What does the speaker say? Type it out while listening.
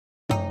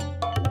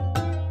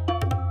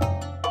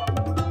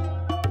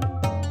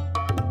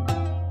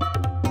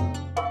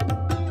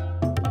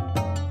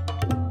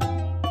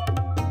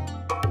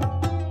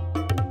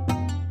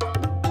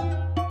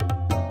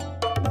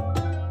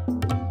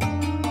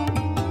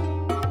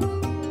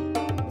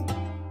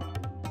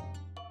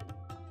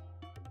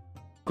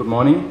Good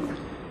morning.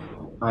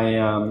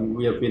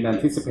 We have been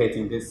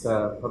anticipating this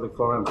public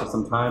forum for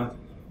some time.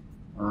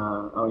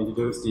 I'll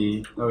introduce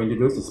the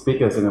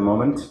speakers in a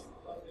moment.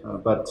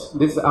 But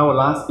this is our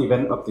last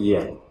event of the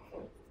year.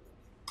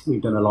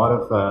 We've done a lot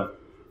of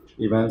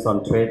events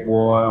on trade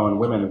war, on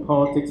women in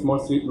politics,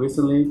 most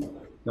recently,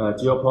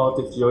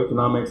 geopolitics,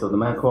 geoeconomics of the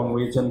Mekong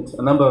region,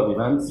 a number of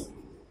events.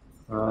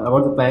 I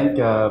want to thank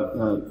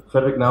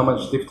Frederick Naumann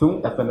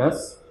Stiftung,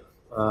 FNS,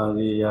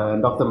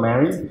 and Dr.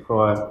 Mary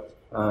for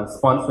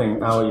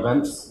sponsoring our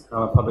events,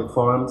 our public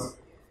forums.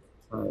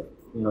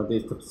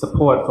 The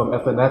support from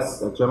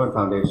FNS, the German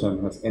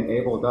Foundation, has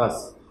enabled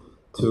us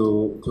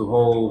to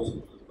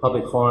hold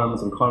public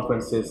forums and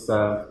conferences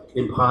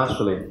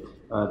impartially,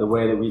 the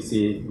way that we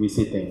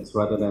see things,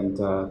 rather than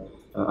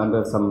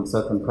under some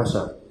certain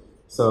pressure.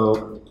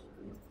 So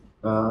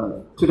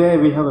today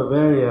we have a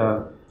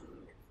very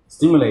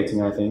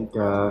stimulating, I think,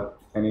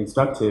 and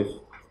instructive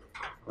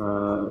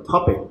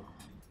topic.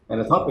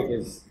 And the topic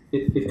is,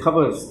 it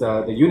covers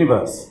the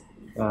universe,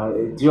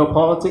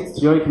 geopolitics,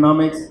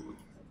 geoeconomics,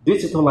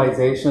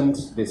 digitalization,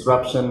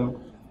 disruption,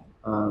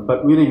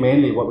 but really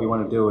mainly what we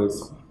want to do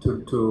is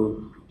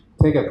to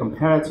take a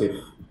comparative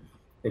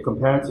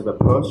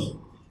approach.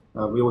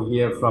 We will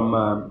hear from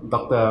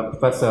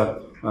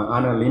Professor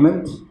Ana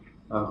Lehman,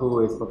 who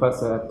is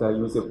professor at the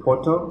University of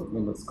Porto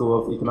in the School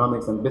of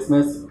Economics and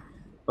Business.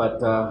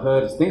 But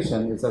her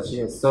distinction is that she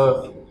has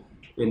served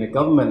in a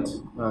government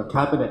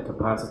cabinet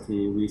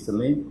capacity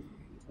recently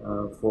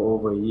for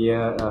over a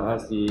year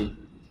as the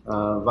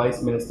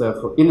Vice Minister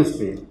for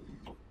Industry.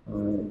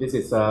 This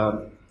is,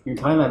 in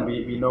Thailand,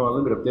 we know a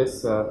little bit of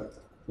this.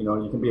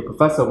 You can be a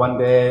professor one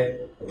day,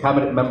 a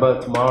cabinet member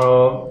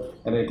tomorrow,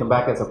 and then come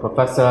back as a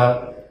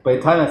professor. But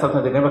in Thailand,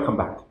 sometimes they never come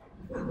back.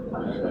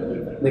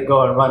 They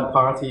go and run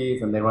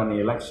parties, and they run the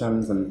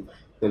elections, and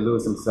they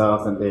lose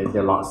themselves, and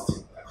they're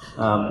lost.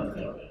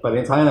 But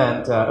in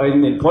Thailand,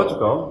 in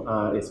Portugal,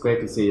 it's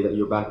great to see that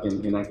you're back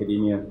in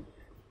academia.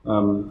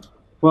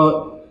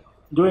 Well,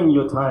 during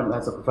your time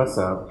as a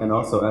professor and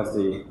also as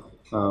the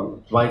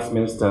Vice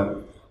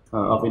Minister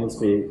of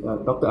Industry,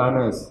 Dr.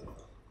 Ana's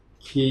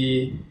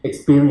key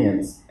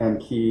experience and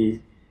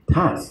key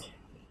task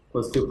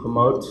was to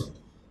promote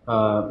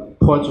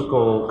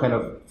Portugal kind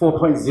of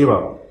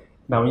 4.0.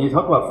 Now, when you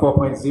talk about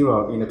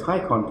 4.0 in the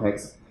Thai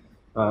context,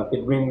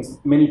 it rings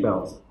many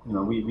bells.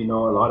 We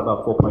know a lot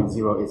about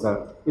 4.0.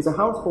 It's a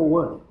household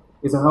word.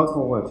 It's a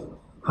household word.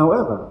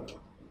 However,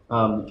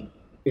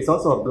 it's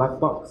also a black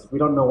box. We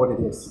don't know what it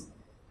is.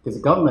 Because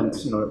the government,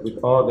 with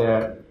all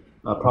their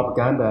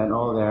propaganda and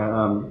all their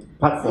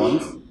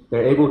platforms,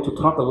 they're able to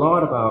talk a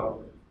lot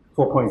about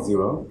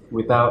 4.0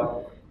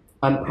 without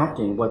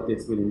unpacking what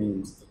this really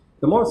means.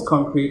 The most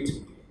concrete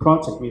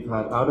project we've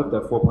had out of the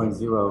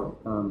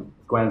 4.0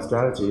 grand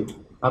strategy,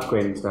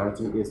 upgrading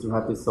strategy, is to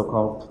have this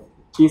so-called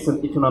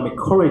Eastern Economic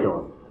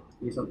Corridor,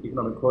 which is in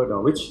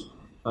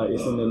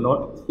the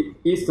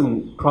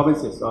northeastern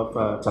provinces of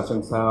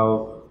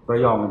Chachoengsao,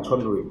 Rayong, and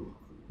Chonburi.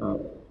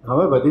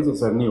 However, this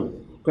is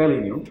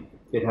fairly new.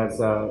 It has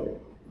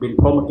been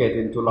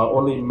promulgated into law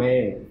only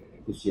May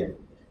this year.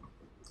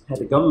 Had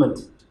the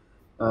government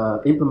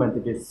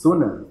implemented it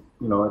sooner,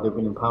 they've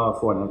been in power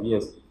for 4.5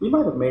 years, we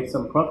might have made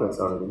some progress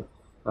already.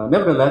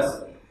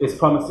 Nevertheless, it's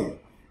promising.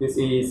 This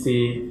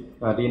EEC,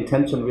 the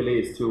intention really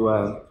is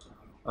to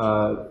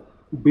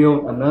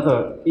build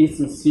another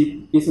Eastern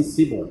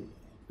Seaboard.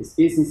 It's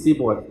Eastern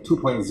Seaboard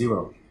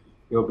 2.0.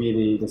 It will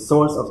be the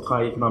source of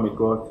Thai economic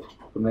growth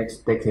for the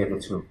next decade or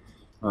two.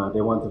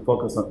 They want to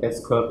focus on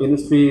S-curve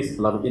industries,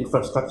 a lot of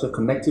infrastructure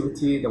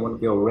connectivity. They want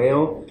to build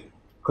rail,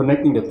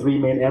 connecting the 3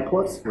 main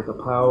airports with the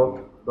Pao,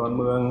 Don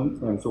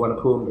Mueang, and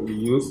Suvarnabhumi that you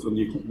used when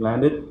you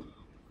landed.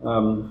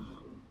 And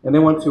they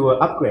want to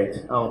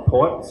upgrade our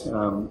port,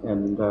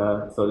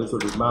 so this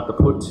would be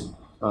Mataput,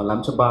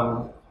 Lam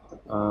Chabang,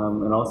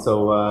 and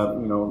also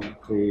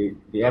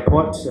the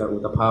airport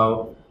with the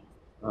Pao.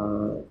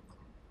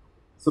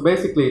 So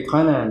basically,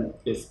 Thailand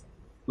is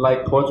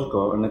like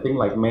Portugal, and I think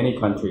like many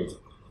countries.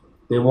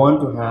 They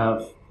want to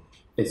have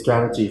a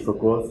strategy for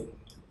growth.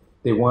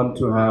 They want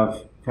to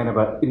have kind of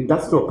an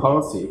industrial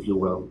policy, if you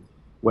will,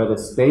 where the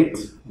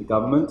state, the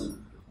government,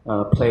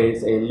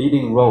 plays a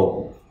leading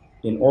role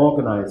in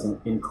organizing,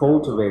 in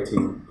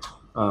cultivating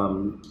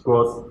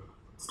growth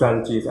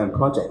strategies and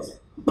projects.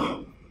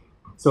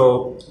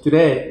 So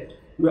today,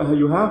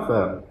 you have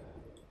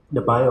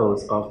the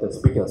bios of the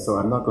speakers, so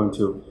I'm not going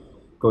to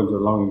go into a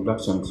long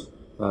introduction.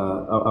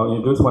 I'll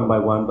introduce one by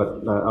one,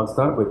 but I'll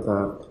start with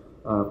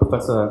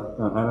Professor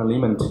Ana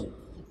Lehman.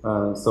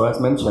 So as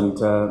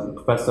mentioned,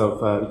 Professor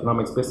of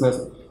Economics Business,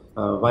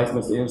 Vice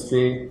Minister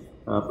Industry,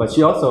 but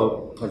she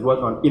also has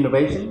worked on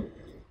innovation.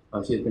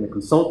 She has been a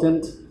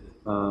consultant.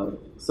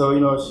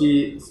 So,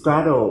 she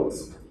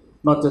straddles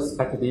not just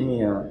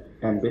academia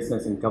and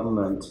business and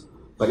government,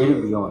 but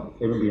even beyond.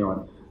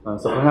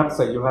 So perhaps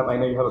I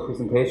know you have a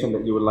presentation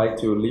that you would like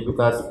to leave with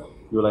us,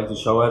 you would like to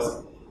show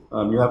us.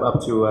 You have up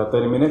to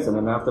 30 minutes, and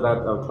then after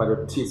that, I'll try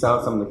to tease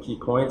out some of the key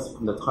points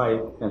from the Thai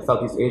and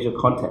Southeast Asia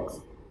context.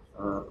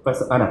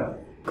 Professor Ana.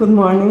 Good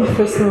morning.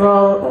 First of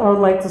all, I would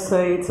like to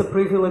say it's a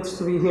privilege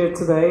to be here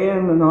today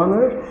and an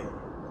honor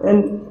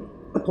and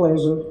a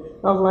pleasure.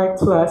 I would like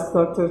to ask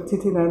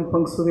Dr.Thitinan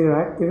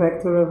Pondsudhirak,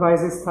 Director of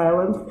ISIS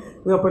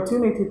Thailand, the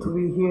opportunity to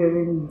be here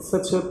in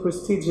such a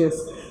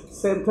prestigious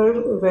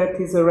center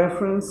that is a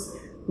reference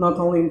not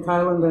only in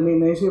Thailand and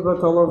in Asia,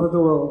 but all over the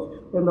world.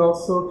 And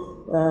also,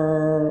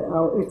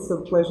 it's a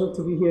pleasure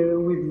to be here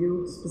with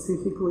you,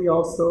 specifically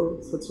also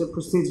such a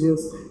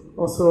prestigious,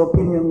 also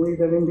opinion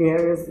leader in the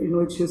areas in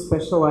which you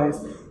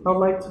specialize. I'd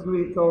like to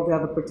greet all the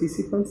other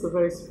participants, a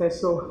very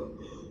special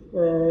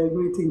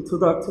greeting to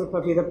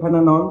Dr.Pavida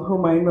Pananond,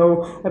 whom I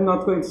know, I'm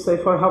not going to say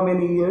for how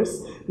many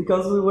years,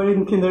 because we were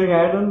in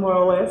kindergarten, more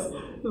or less,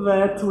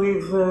 but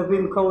we've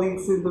been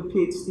colleagues in the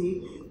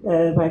PhD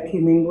back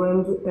in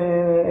England,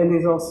 and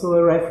is also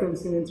a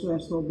reference in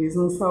international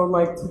business. I would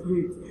like to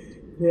greet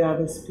the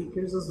other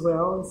speakers as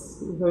well. It's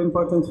very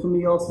important for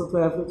me also to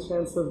have the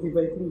chance of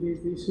debating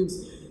these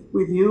issues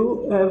with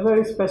you. A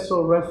very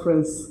special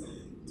reference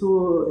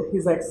to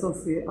His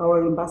Excellency,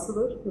 our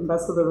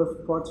Ambassador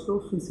of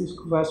Portugal,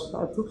 Francisco Vaz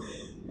Pato,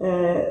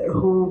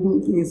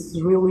 who is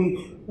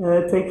really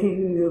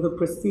taking the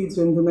prestige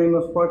and the name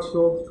of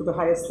Portugal to the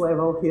highest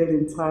level here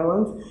in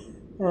Thailand.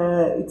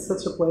 It's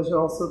such a pleasure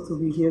also to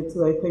be here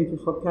today. Thank you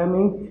for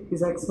coming.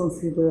 His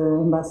Excellency, the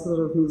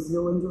Ambassador of New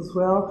Zealand as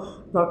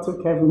well,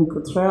 Dr. Kevin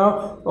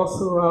Cottrell,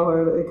 also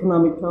our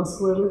Economic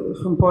Counselor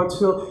from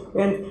Portugal.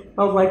 And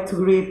I would like to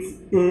greet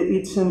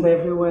each and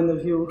every one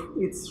of you.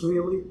 It's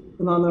really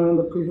an honor and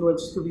a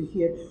privilege to be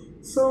here.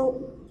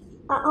 So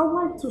I would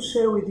like to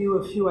share with you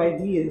a few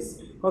ideas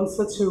on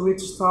such a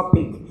rich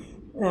topic,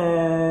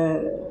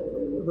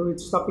 the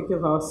rich topic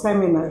of our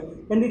seminar.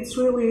 And it's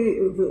really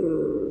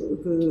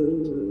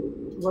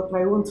what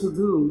I want to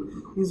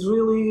do is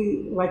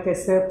really, like I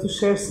said, to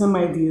share some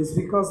ideas,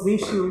 because the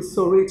issue is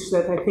so rich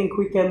that I think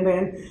we can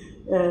then,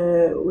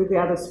 with the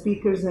other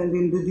speakers and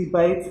in the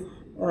debate,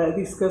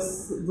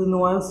 discuss the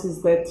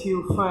nuances that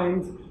you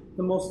find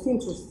the most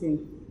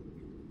interesting.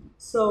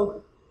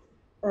 So,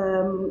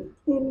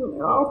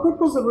 I'll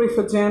propose a brief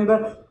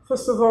agenda.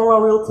 First of all, I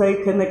will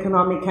take an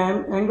economic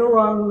angle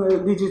on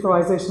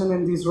digitalization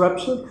and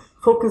disruption,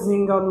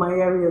 focusing on my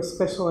area of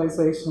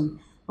specialization,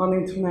 on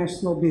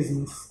international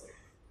business.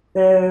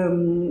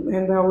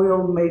 And I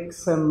will make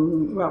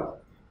some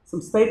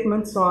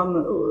statements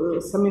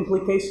on some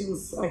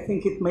implications I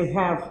think it may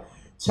have,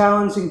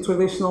 challenging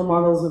traditional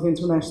models of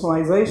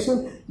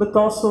internationalization, but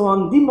also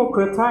on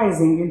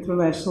democratizing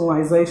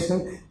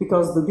internationalization,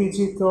 because the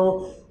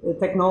digital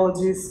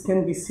technologies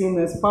can be seen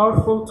as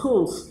powerful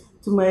tools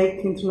to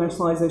make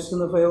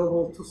internationalization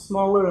available to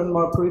smaller and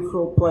more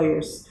peripheral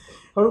players.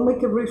 I will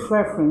make a brief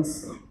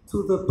reference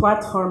to the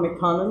platform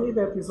economy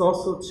that is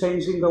also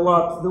changing a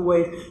lot the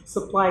way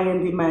supply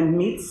and demand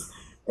meets,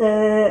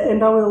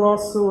 and I will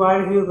also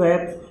argue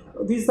that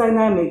these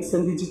dynamics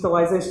and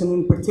digitalization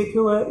in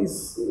particular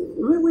is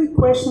really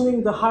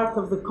questioning the heart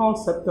of the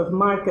concept of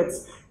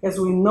markets as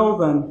we know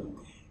them,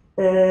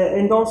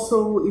 and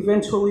also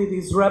eventually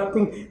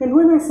disrupting. And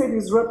when I say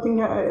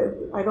disrupting,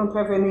 I don't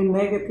have any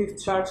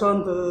negative charge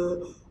on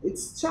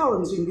it's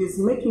challenging, it's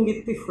making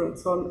it different,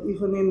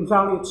 even in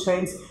value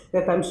chains,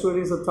 that I'm sure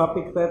is a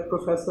topic that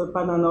Professor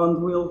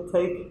Pananond will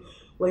take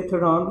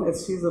later on,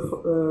 as she's a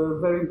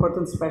very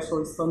important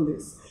specialist on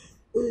this.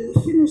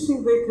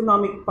 Finishing the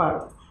economic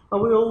part, I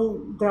will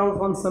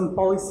delve on some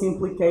policy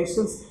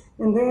implications,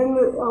 and then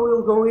I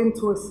will go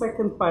into a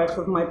second part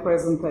of my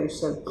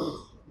presentation.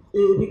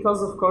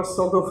 Because, of course,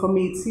 although for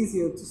me it's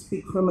easier to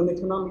speak from an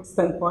economic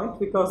standpoint,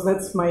 because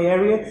that's my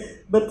area,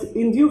 but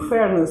in due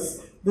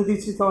fairness, the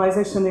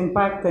digitalization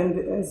impact, and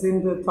as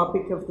in the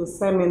topic of the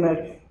seminar,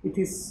 it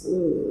is,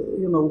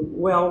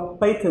 well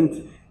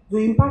patent. The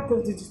impact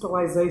of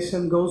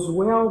digitalization goes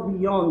well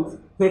beyond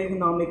the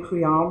economic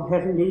realm,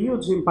 having a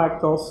huge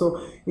impact also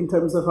in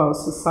terms of our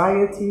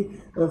society,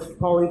 of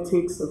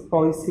politics, of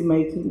policy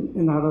making,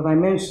 and other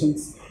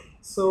dimensions.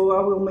 So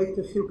I will make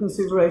a few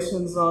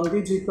considerations on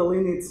digital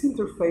in its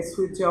interface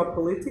with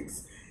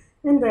geopolitics,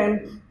 and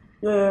then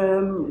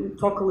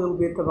talk a little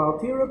bit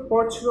about Europe,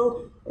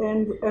 Portugal,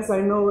 and as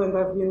I know, and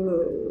I've been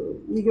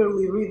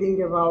eagerly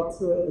reading about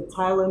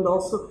Thailand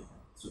also,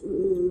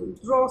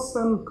 draw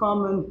some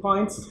common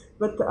points,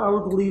 but I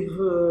would leave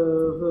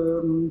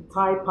the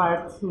Thai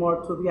part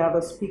more to the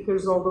other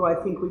speakers, although I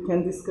think we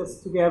can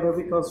discuss together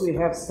because we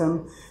have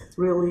some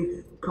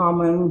really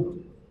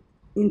common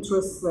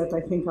interests that I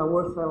think are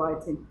worth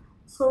highlighting.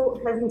 So,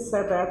 having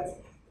said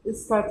that,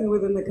 starting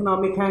with an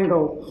economic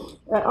angle,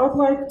 I would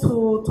like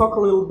to talk a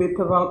little bit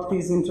about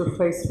this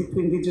interface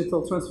between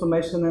digital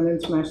transformation and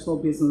international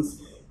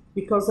business,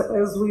 because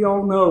as we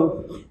all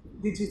know,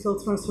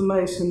 digital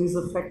transformation is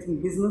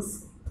affecting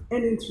business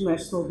and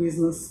international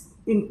business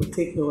in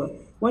particular.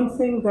 One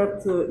thing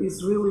that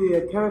is really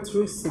a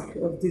characteristic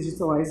of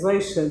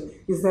digitalization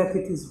is that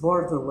it is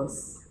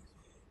borderless.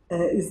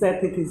 Is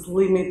that it is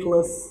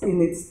limitless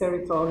in its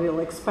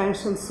territorial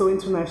expansion, so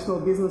international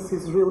business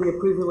is really a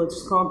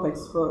privileged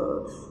context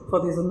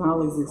for this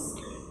analysis.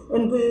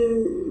 And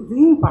the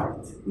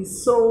impact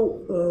is so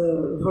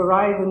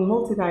varied and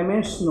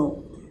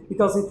multidimensional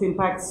because it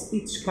impacts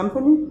each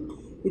company,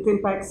 it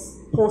impacts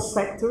whole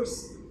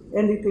sectors,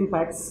 and it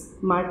impacts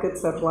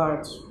markets at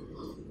large.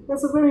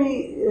 There's a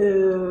very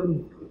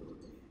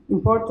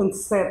important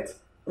set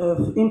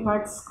of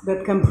impacts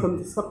that come from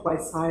the supply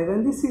side,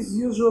 and this is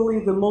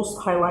usually the most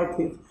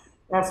highlighted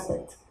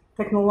aspect.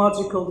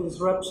 Technological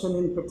disruption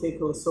in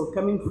particular, so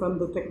coming from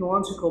the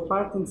technological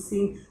part and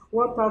seeing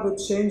what are the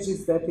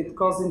changes that it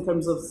causes in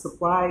terms of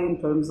supply,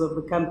 in terms of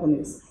the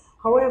companies.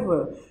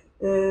 However,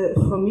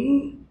 for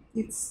me,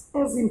 it's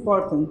as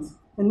important,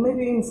 and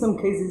maybe in some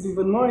cases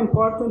even more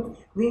important,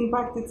 the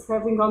impact it's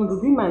having on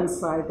the demand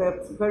side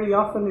that very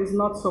often is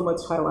not so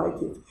much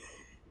highlighted.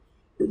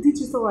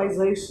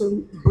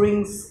 Digitalization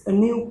brings a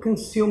new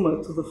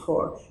consumer to the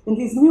fore, and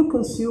this new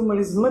consumer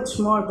is much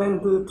more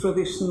than the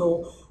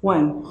traditional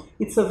one.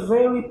 It's a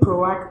very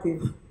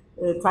proactive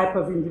type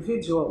of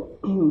individual.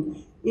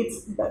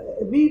 It's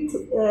be it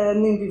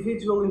an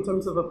individual in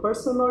terms of a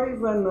person or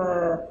even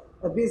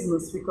a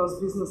business, because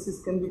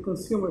businesses can be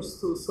consumers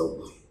too.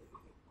 So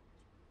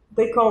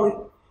they call it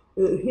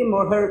him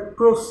or her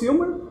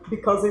prosumer,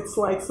 because it's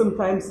like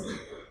sometimes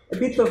a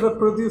bit of a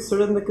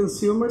producer and a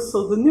consumer.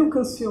 So the new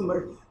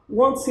consumer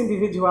wants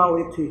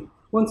individuality,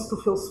 wants to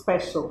feel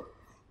special,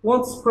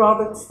 wants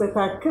products that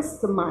are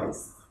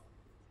customized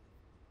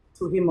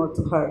to him or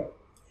to her,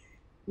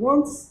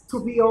 wants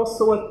to be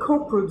also a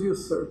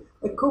co-producer,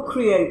 a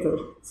co-creator,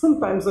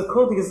 sometimes a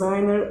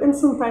co-designer, and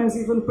sometimes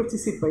even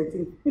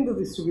participating in the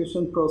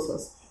distribution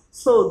process.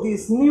 So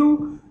this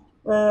new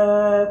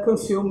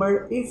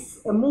consumer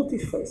is a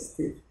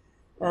multifaceted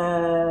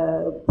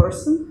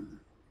person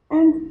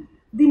and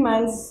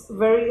demands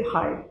very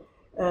high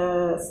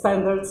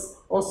standards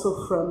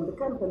also from the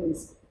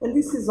companies. And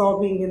this is all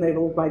being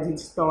enabled by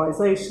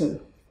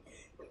digitalization.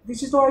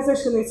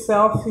 Digitalization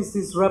itself is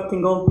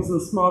disrupting old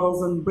business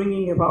models and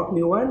bringing about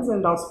new ones,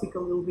 and I'll speak a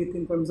little bit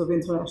in terms of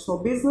international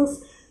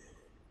business,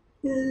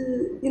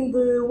 in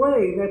the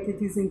way that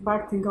it is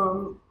impacting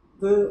on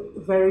the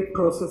very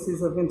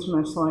processes of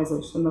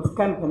internationalization of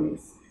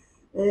companies.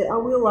 I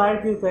will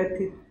argue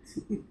that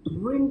it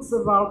brings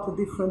about a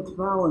different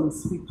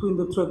balance between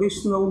the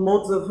traditional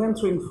modes of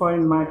entering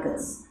foreign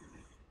markets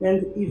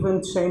and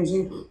even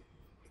changing,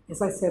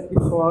 as I said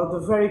before, the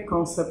very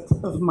concept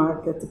of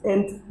market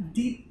and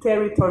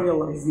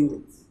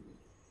deterritorializing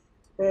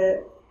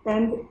it.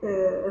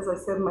 As I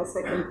said, my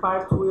second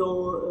part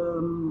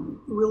will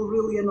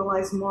really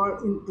analyze more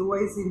in the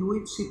ways in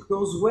which it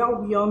goes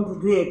well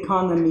beyond the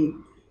economy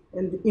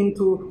and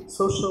into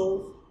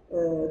social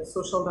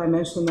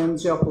dimension and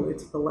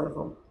geopolitical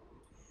level.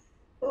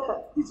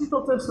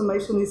 Digital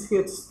transformation is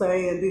here to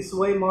stay and is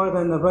way more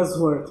than a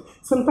buzzword.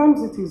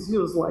 Sometimes it is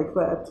used like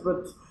that,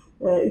 but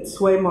it's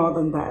way more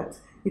than that.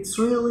 It's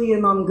really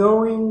an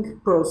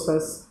ongoing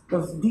process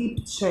of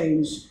deep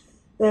change.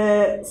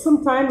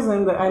 Sometimes,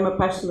 and I'm a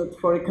passionate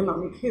for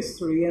economic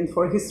history and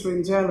for history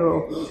in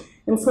general,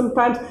 and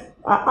sometimes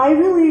I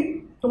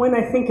really, when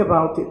I think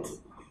about it,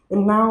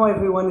 and now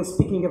everyone is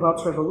speaking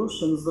about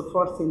revolutions, the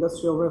fourth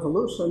industrial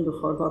revolution, the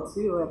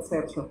 4.0,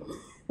 etc.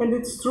 And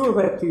it's true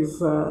that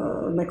is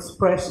an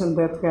expression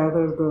that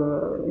gathered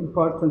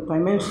important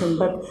dimension,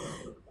 but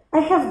I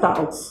have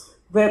doubts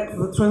that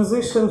the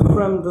transition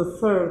from the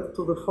third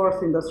to the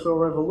fourth industrial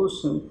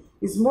revolution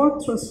is more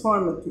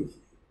transformative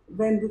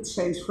than the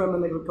change from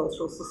an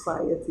agricultural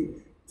society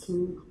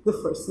to the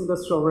first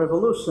industrial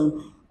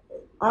revolution.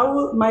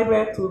 My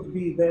bet would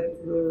be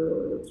that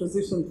the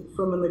transition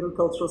from an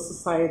agricultural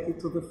society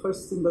to the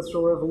first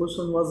industrial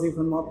revolution was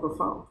even more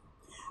profound.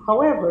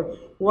 However,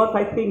 what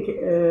I think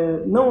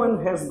no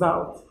one has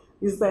doubt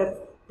is that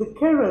the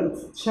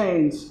current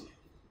change,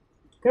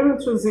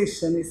 current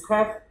transition is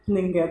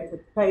happening at a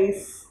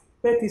pace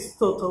that is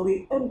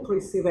totally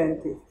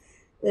unprecedented.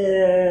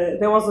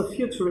 There was a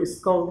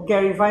futurist called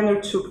Gary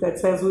Vaynerchuk that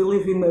says we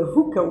live in a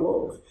VUCA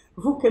world.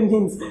 VUCA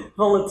means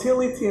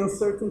volatility,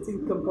 uncertainty,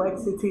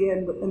 complexity,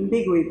 and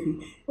ambiguity.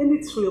 And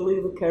it's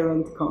really the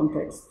current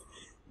context.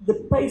 The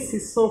pace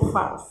is so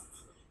fast,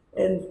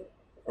 and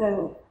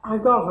are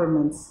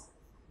governments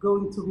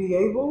going to be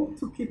able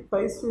to keep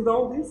pace with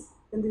all this,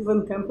 and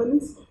even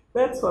companies?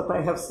 That's what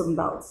I have some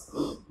doubts,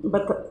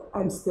 but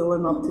I'm still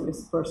an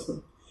optimist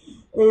person.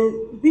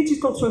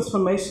 Digital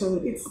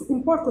transformation, it's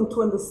important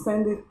to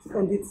understand it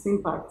and its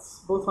impacts,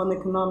 both on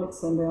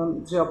economics and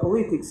on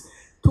geopolitics,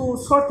 to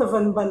sort of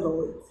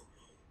unbundle it.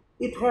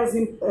 It has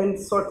and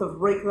sort of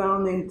break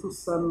down into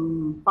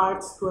some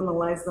parts to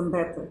analyze them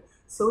better.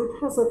 So it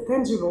has a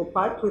tangible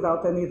part,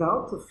 without any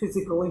doubt, of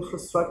physical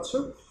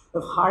infrastructure,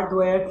 of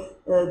hardware,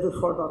 the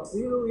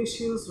 4.0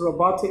 issues,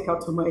 robotic,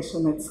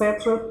 automation,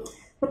 etc.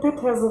 But that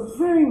has a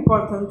very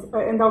important,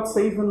 and I would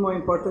say even more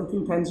important,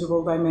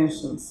 intangible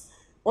dimensions.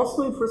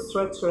 Also,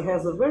 infrastructure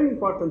has a very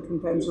important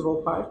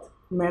intangible part,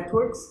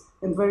 networks,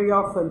 and very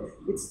often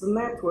it's the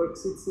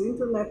networks, it's the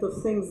Internet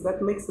of Things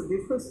that makes a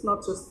difference,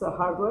 not just the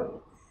hardware,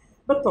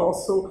 but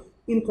also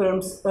in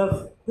terms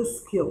of the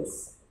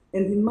skills.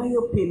 And in my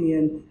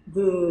opinion,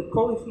 the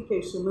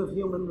qualification of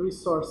human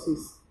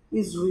resources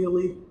is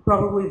really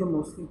probably the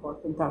most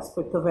important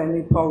aspect of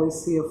any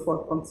policy of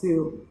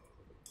 4.0.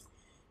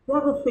 The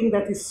other thing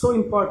that is so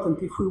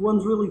important if we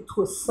want really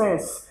to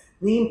assess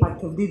the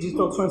impact of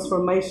digital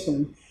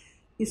transformation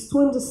is to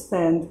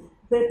understand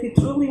that it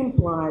really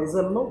implies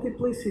a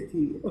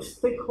multiplicity of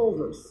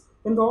stakeholders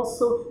and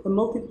also a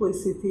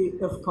multiplicity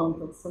of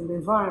contexts and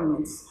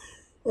environments.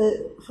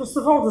 First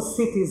of all, the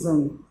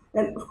citizen,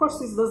 and of course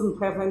this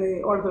doesn't have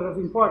any order of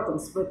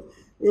importance, but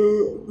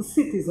the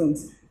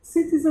citizens.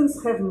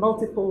 Citizens have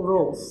multiple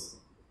roles.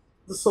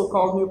 The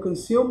so-called new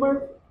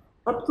consumer,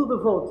 up to the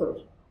voter.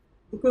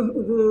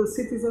 The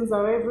citizens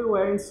are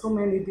everywhere in so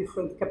many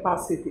different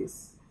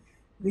capacities.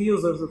 The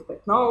users of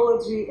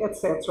technology,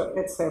 etc.,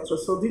 etc.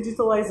 So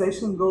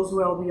digitalization goes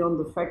well beyond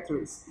the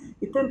factories.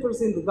 It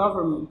enters in the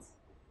government,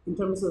 in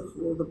terms of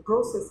the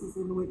processes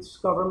in which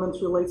government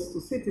relates to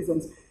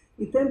citizens.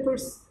 It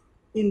enters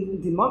in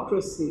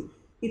democracy.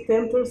 It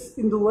enters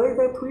in the way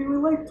that we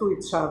relate to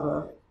each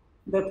other,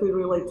 that we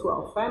relate to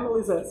our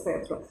families,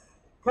 etc.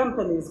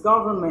 Companies,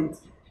 government,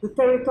 the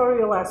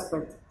territorial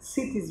aspect,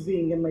 cities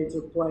being a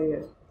major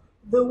player,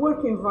 the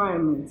work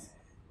environment.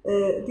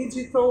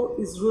 Digital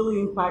is really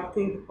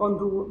impacting on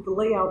the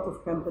layout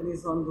of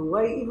companies, on the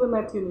way, even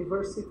at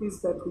universities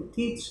that we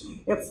teach,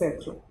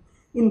 etc.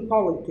 In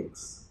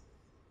politics,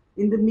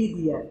 in the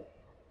media,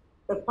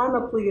 a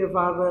panoply of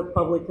other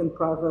public and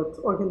private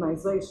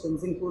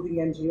organizations, including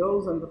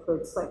NGOs and the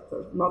third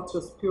sector, not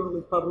just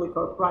purely public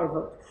or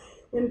private.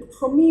 And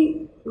for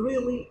me,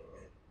 really,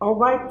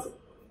 albeit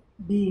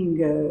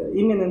being an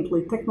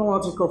imminently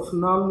technological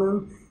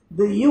phenomenon,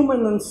 the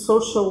human and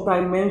social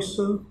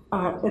dimension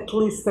are at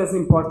least as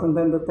important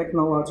than the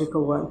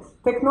technological one.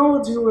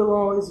 Technology will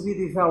always be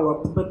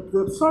developed, but the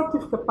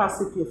absorptive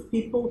capacity of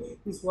people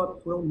is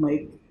what will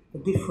make a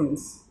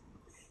difference.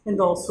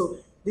 And also,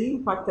 the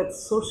impact at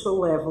social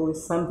level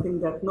is something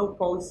that no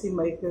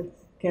policymaker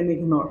can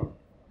ignore.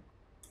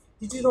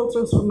 Digital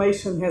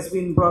transformation has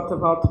been brought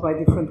about by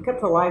different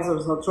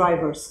catalyzers or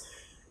drivers.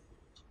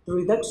 The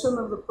reduction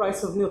of the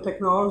price of new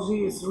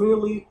technology is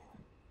really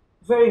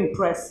very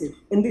impressive,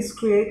 and this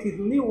created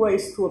new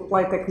ways to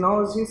apply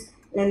technologies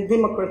and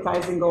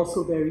democratizing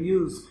also their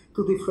use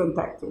to different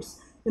actors.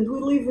 And we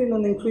live in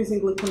an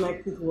increasingly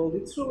connected world.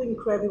 It's really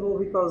incredible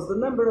because the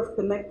number of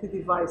connected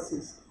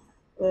devices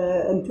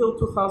until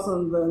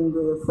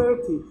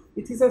 2030,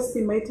 it is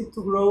estimated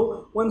to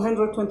grow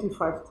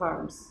 125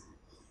 times.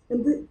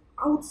 And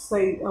I would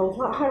say, I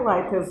would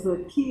highlight as a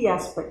key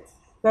aspect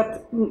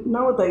that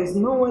nowadays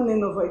no one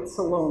innovates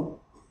alone.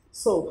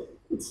 So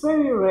it's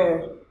very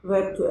rare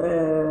that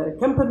a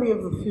company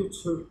of the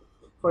future,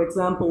 for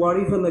example, or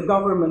even a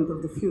government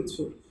of the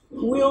future,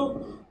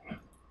 will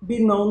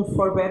be known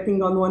for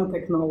betting on one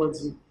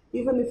technology.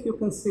 Even if you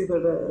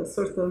consider a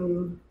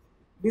certain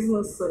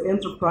business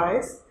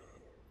enterprise,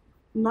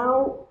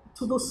 now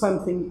to do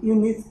something, you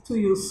need to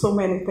use so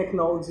many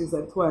technologies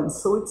at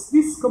once. So it's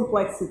this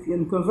complexity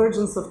and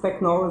convergence of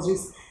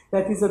technologies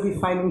that is a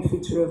defining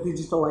feature of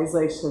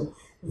digitalization.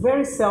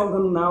 Very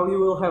seldom now you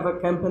will have a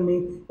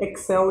company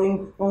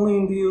excelling only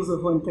in the use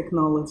of one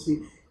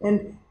technology.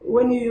 And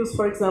when you use,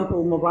 for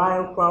example,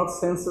 mobile, cloud,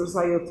 sensors,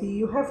 IoT,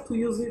 you have to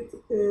use it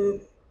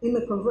in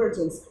a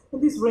convergence.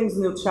 And this brings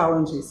new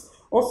challenges.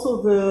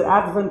 Also the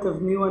advent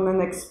of new and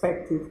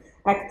unexpected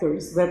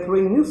actors that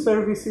bring new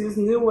services,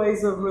 new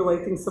ways of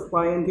relating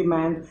supply and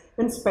demand,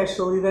 and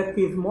especially that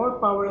give more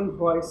power and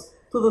voice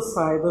to the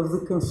side of the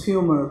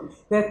consumer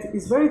that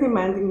is very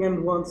demanding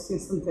and wants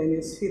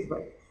instantaneous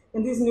feedback.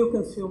 And this new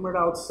consumer,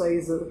 I would say,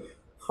 is a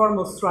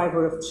foremost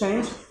driver of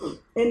change.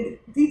 And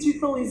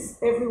digital is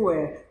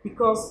everywhere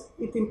because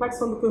it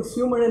impacts on the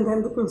consumer, and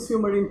then the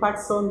consumer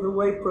impacts on the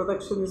way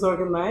production is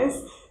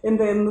organized, and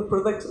then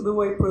the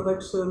way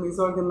production is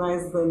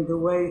organized and the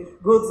way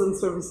goods and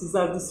services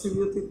are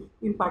distributed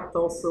impact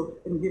also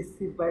and give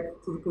feedback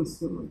to the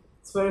consumer.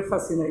 It's very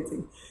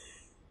fascinating.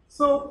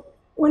 So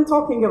when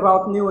talking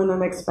about new and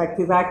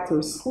unexpected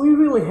actors, we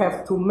really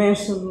have to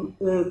mention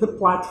the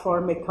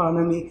platform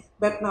economy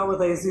that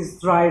nowadays is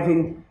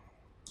driving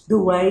the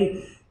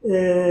way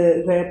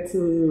that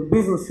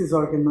business is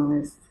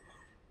organized.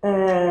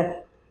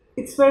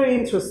 It's very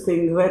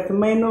interesting that the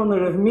main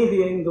owner of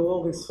media in the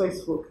world is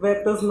Facebook,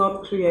 that does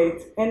not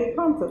create any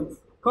content.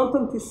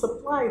 Content is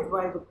supplied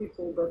by the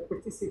people that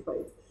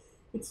participate.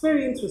 It's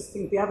very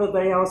interesting. The other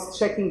day I was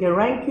checking a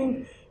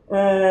ranking.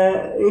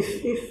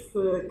 If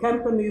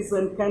companies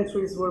and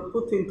countries were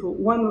put into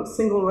one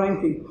single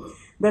ranking,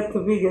 that the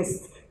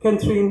biggest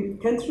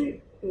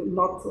country,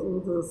 not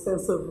in the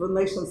sense of a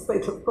nation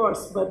state, of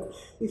course, but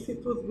if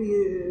it would be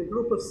a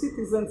group of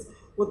citizens,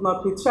 would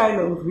not be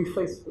China, would be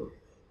Facebook.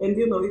 And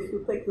you know, if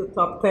you take the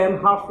top 10,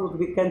 half would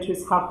be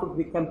countries, half would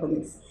be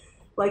companies.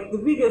 Like the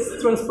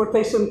biggest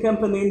transportation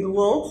company in the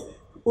world,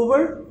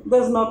 Uber,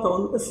 does not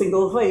own a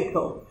single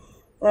vehicle.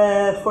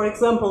 For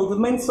example, the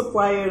main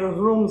supplier of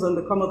rooms and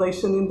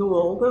accommodation in the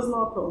world does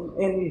not own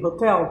any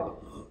hotel.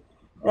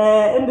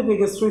 And the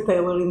biggest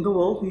retailer in the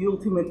world, the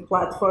ultimate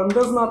platform,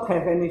 does not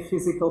have any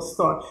physical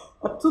store.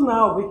 Up to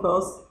now,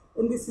 because,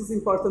 and this is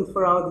important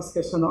for our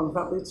discussion on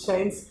value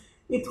chains,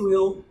 it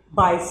will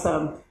buy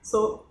some.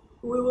 So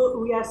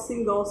we are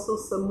seeing also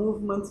some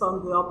movements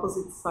on the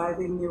opposite side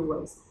in new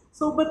ways.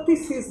 So, but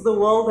this is the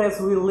world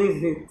as we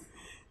live it.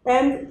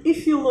 And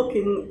if you look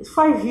in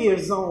 5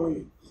 years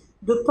only,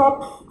 the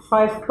top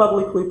 5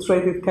 publicly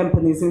traded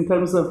companies in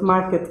terms of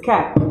market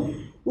cap,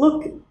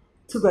 look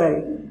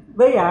today,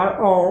 they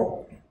are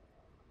all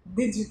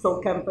digital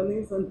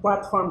companies and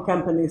platform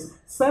companies.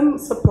 Some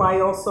supply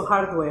also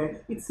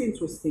hardware. It's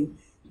interesting,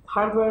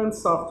 hardware and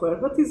software,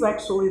 but it's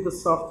actually the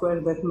software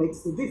that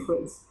makes the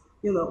difference.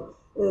 You know,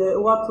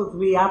 what would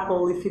be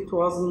Apple if it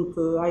wasn't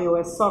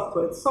iOS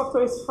software? The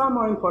software is far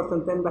more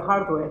important than the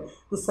hardware.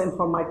 The same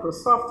for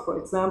Microsoft, for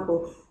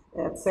example,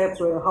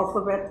 etc.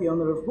 Alphabet, the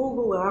owner of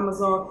Google,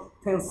 Amazon,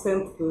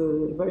 Tencent,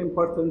 the very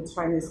important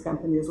Chinese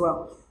company as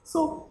well.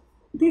 So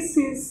this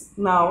is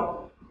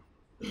now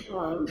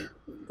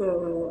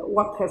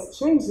what has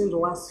changed in the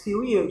last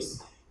few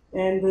years,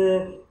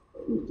 and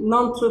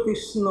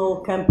non-traditional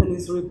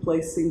companies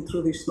replacing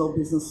traditional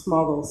business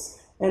models,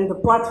 and the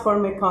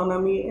platform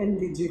economy and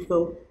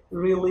digital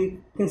really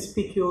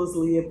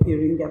conspicuously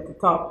appearing at the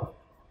top.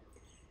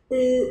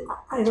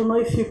 I don't know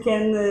if you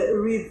can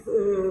read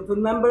the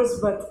numbers,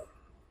 but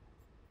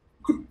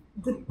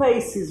the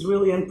pace is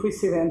really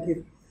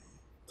unprecedented.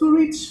 To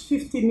reach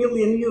 50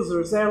 million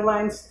users,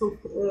 airlines took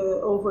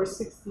over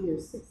 60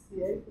 years,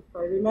 68 if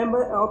I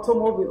remember,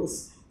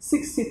 automobiles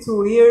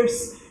 62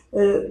 years,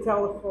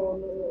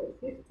 telephone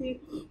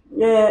 50,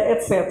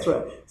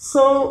 etc.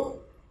 So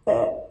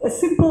a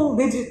simple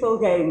digital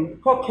game,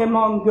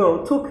 Pokemon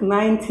Go, took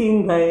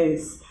 19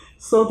 days.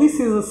 So this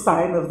is a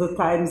sign of the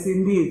times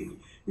indeed.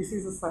 This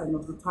is a sign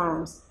of the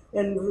times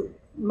and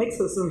makes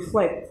us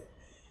reflect.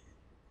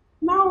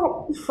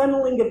 Now,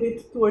 funneling a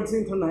bit towards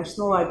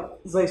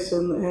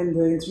internationalization and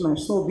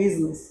international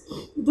business.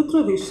 The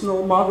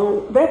traditional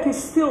model, that is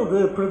still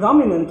the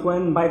predominant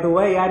one, by the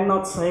way. I'm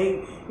not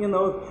saying, you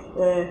know,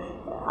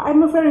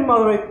 I'm a very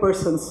moderate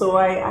person, so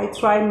I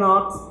try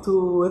not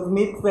to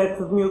admit that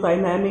the new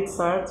dynamics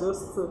are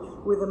just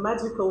with a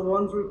magical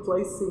wand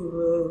replacing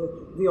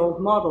the old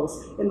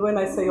models. And when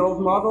I say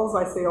old models,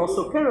 I say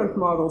also current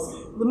models.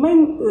 The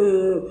main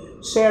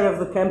share of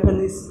the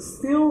companies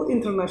still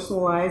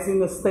internationalize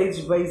in a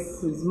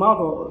stage-based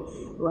model,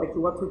 like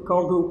what we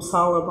call the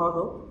Uppsala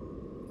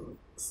model,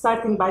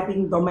 starting by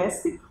being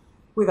domestic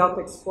without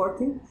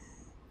exporting,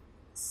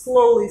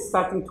 slowly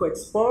starting to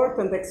export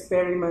and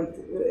experiment,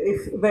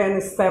 then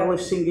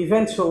establishing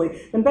eventually.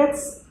 And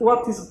that's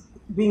what is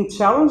being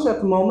challenged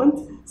at the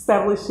moment,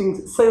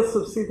 establishing sales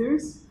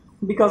subsidiaries,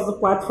 because the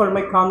platform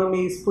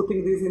economy is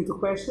putting this into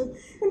question.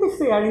 And if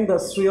they are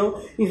industrial,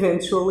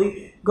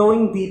 eventually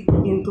going deep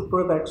into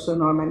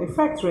production or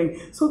manufacturing.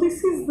 So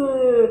this is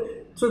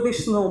the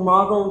traditional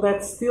model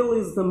that still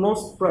is the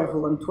most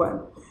prevalent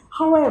one.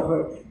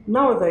 However,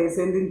 nowadays,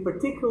 and in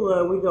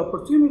particular with the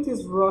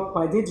opportunities brought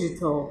by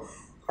digital,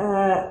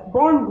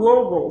 born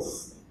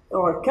globals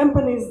or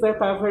companies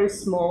that are very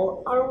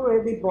small are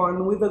already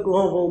born with a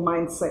global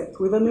mindset,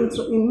 with an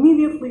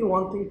immediately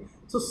wanting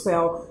to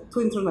sell to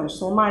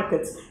international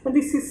markets. And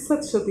this is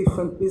such a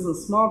different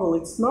business model.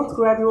 It's not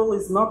gradual,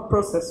 it's not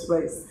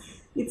process-based.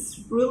 It's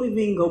really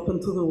being open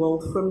to the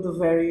world from the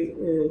very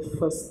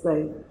first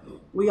day.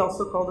 We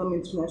also call them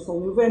international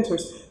new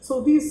ventures.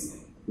 So these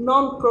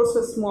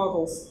non-process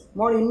models,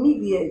 more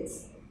immediate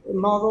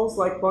models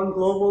like born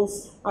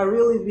globals, are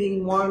really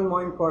being more and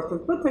more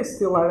important, but they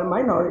still are a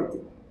minority.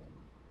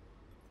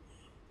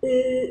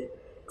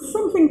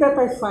 Something that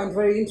I find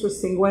very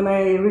interesting when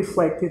I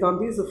reflected on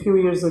this a few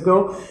years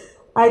ago,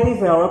 I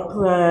developed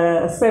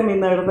a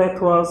seminar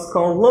that was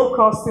called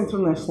Low-Cost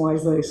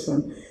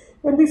Internationalization.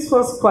 And this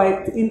was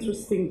quite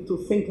interesting to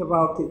think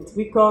about it,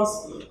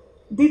 because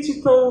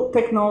digital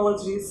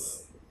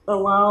technologies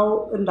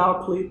allow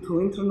undoubtedly to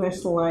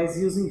internationalize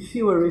using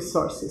fewer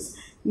resources.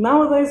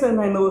 Nowadays,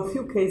 and I know a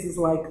few cases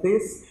like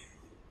this,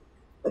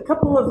 a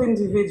couple of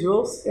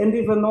individuals, and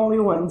even only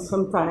one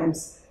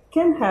sometimes,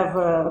 can have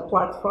a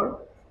platform,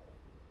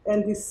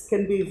 and this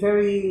can be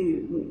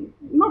very,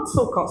 not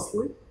so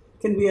costly,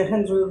 can be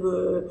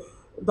 $100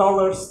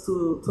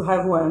 to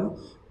have one,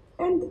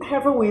 and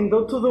have a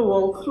window to the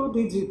world through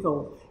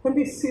digital. And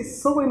this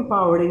is so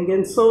empowering,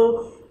 and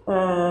so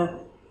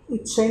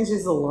it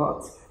changes a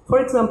lot. For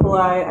example,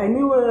 I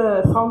knew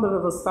a founder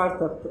of a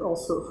startup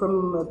also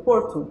from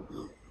Porto,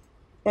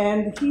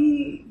 and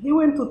he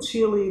went to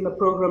Chile in a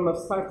program of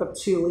Startup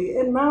Chile,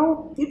 and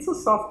now it's a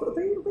software.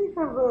 They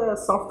have a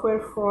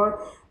software for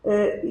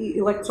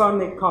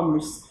electronic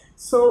commerce.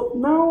 So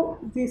now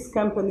this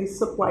company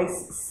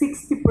supplies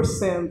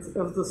 60%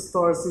 of the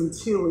stores in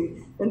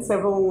Chile and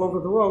several all over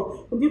the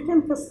world. And you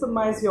can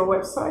customize your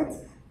website.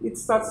 It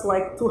starts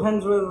like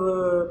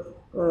 $200,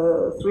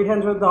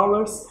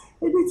 $300.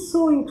 And it's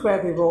so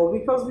incredible,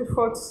 because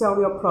before to sell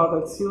your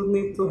products, you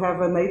need to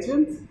have an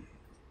agent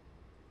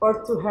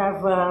or to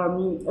have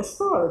a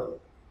store.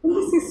 And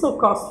this is so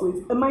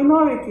costly. A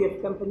minority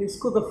of companies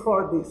could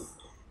afford this.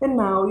 And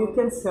now you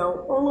can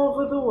sell all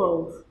over the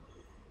world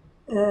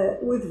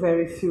with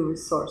very few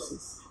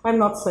resources. I'm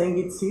not saying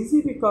it's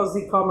easy, because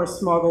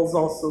e-commerce models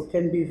also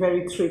can be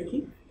very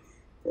tricky.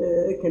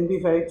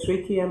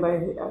 And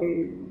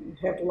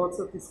I had lots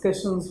of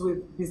discussions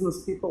with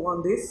business people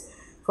on this.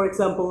 For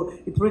example,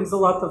 it brings a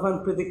lot of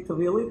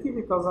unpredictability,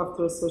 because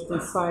after a certain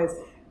size,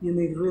 you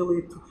need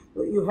really to,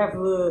 you have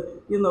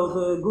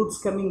the goods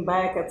coming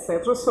back,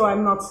 etc. So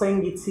I'm not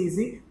saying it's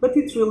easy, but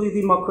it really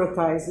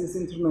democratizes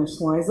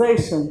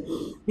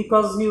internationalization,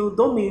 because you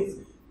don't need,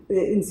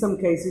 in some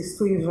cases,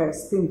 to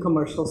invest in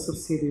commercial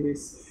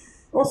subsidiaries.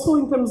 Also,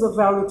 in terms of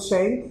value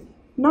chain,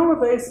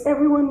 nowadays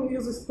everyone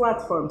uses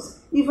platforms,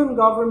 even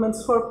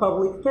governments for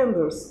public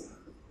tenders.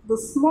 The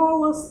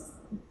smallest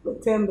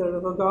tender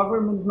of a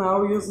government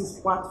now uses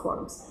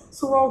platforms.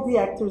 So all the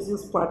actors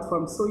use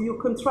platforms. So you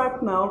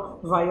contract now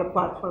via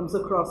platforms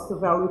across the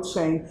value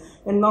chain,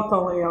 and not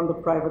only on the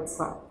private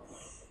side.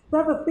 The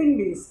other thing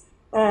is,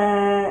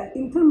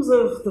 in terms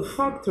of the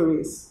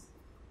factories,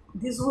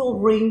 this will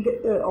bring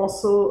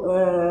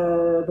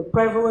also the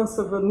prevalence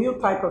of a new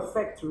type of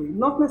factory.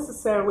 Not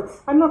necessarily,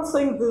 I'm not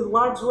saying the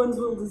large ones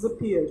will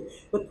disappear,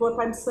 but what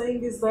I'm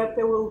saying is that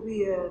there will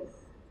be a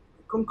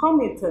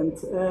concomitant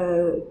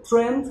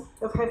trend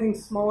of having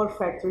smaller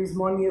factories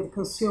more near the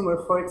consumer,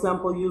 for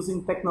example,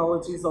 using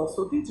technologies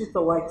also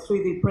digital, like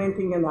 3D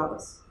printing and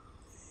others.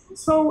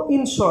 So,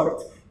 in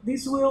short,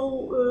 this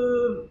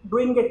will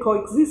bring a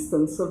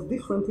coexistence of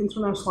different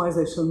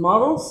internationalization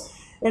models,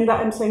 and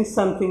I'm saying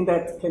something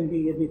that can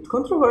be a bit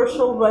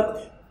controversial,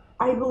 but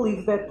I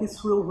believe that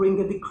this will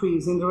bring a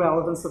decrease in the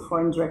relevance of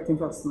foreign direct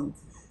investment,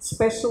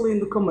 especially in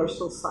the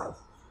commercial side.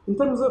 In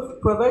terms of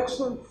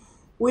production,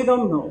 we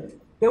don't know.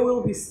 There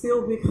will be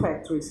still big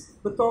factories,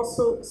 but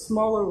also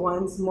smaller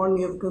ones more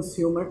near the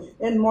consumer,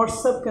 and more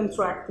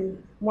subcontracting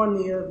more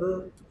near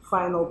the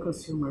final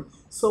consumer.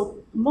 So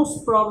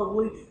most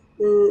probably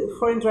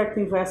foreign direct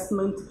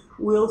investment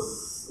will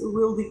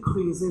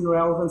decrease in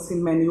relevance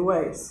in many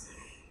ways.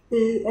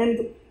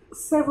 And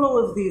several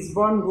of these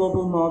born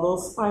global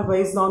models are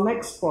based on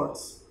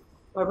exports.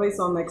 But,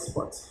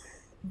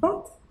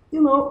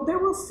 there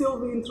will still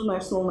be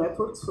international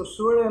networks for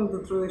sure, and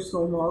the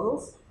traditional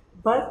models.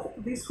 But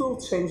this will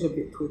change a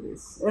bit with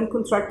this, and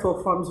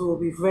contractual forms will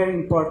be very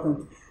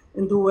important,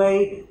 and the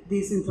way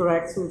this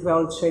interacts with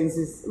value chains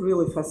is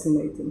really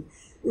fascinating.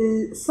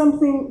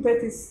 Something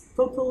that is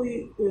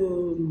totally,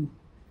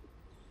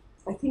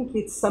 I think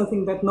it's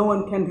something that no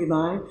one can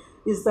deny,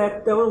 is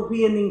that there will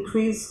be an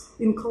increase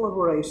in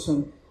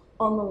collaboration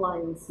on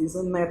alliances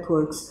and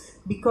networks,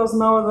 because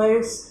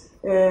nowadays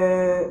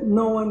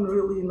no one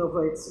really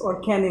innovates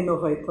or can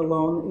innovate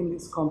alone in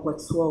this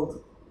complex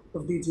world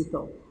of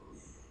digital.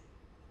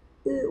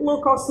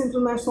 Low-cost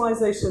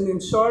internationalization, in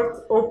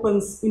short,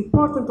 opens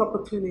important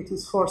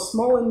opportunities for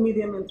small and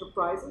medium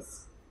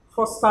enterprises,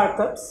 for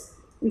startups,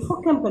 and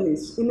for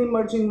companies in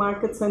emerging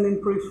markets and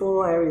in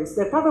peripheral areas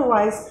that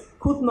otherwise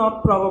could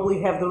not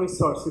probably have the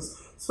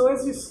resources. So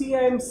as you see,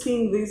 I am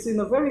seeing this in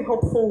a very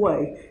hopeful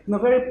way, in a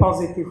very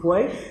positive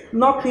way,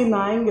 not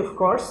denying, of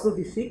course, the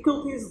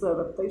difficulties, the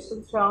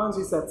adaptation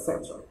challenges,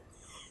 etc.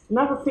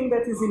 Another thing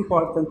that is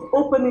important,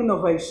 open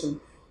innovation.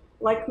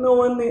 Like no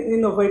one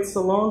innovates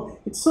alone,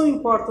 it's so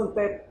important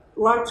that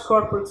large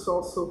corporates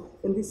also,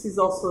 and this is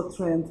also a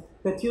trend,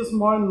 that use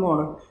more and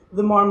more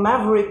the more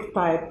maverick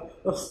type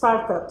of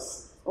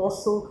startups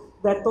also,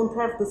 that don't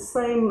have the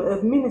same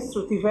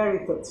administrative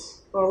heritage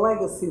or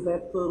legacy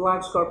that the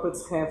large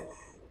corporates have,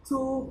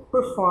 to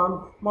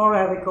perform more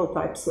radical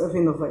types of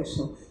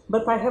innovation.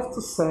 But I have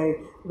to say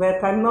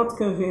that I'm not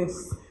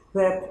convinced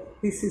that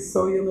this is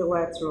so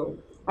unilateral.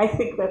 I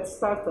think that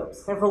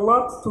startups have a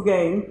lot to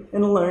gain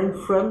and learn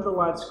from the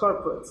large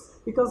corporates,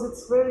 because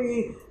it's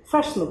very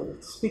fashionable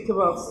to speak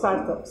about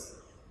startups,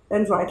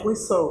 and rightly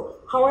so.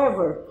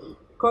 However,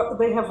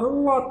 they have a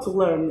lot to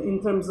learn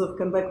in terms of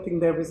conducting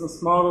their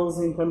business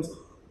models,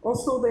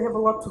 also they have a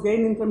lot to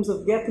gain in terms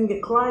of getting a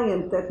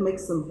client that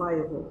makes them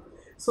viable.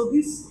 So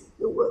this,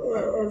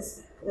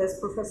 as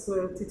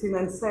Professor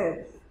Thitinan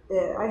said,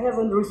 I have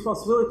a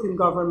responsibility in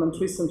government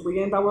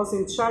recently, and I was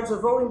in charge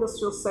of all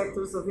industrial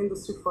sectors of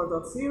Industry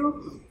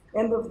 4.0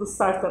 and of the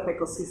startup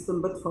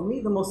ecosystem. But for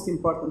me, the most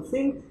important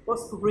thing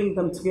was to bring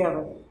them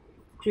together,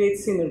 create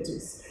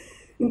synergies.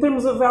 In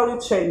terms of value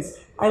chains,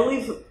 I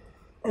leave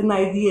an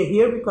idea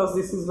here because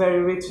this is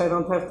very rich, I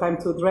don't have time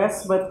to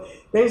address, but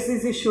there's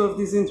this issue of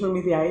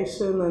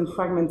disintermediation and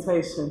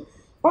fragmentation,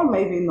 or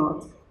maybe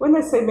not. When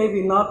I say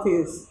maybe not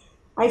is,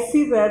 I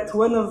see that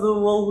one of the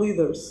world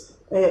leaders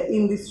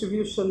in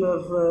distribution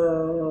of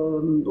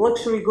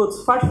luxury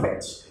goods,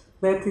 Farfetch,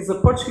 that is a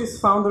Portuguese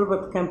founder,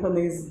 but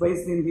company is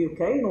based in the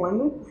UK, in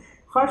London.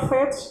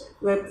 Farfetch,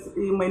 that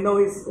you may know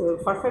is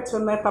Farfetch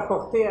and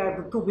Net-a-Porter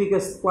are the two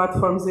biggest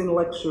platforms in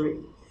luxury.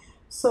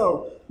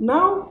 So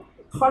now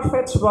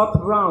Farfetch bought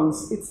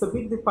Browns. It's a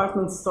big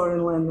department store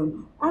in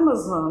London.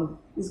 Amazon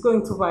is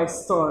going to buy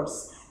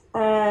stores.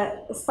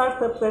 A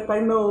startup that I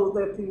know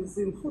that is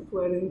in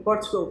footwear in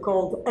Portugal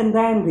called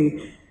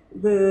Andandy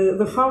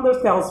The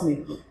founder tells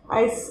me,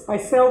 I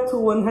sell to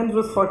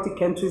 140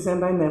 countries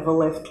and I never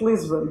left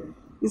Lisbon.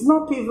 It's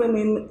not even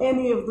in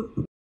any of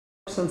the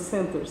production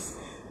centers.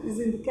 It's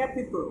in the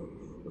capital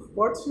of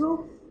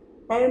Portugal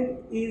and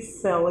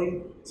is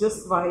selling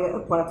just via a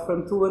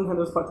platform to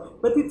 140.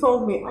 But he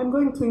told me, I'm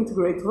going to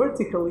integrate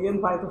vertically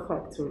and buy the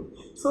factory.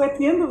 So at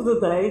the end of the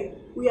day,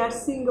 we are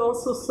seeing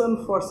also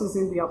some forces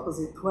in the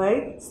opposite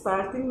way,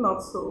 starting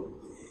not so.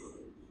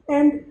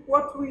 And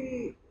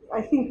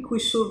I think we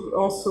should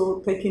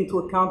also take into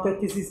account that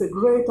this is a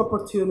great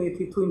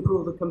opportunity to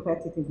improve the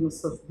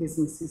competitiveness of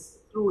businesses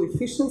through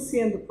efficiency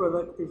and the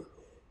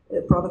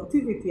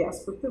productivity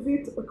aspect of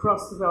it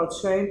across the value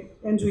chain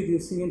and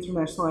reducing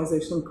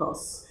internationalization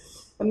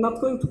costs. I'm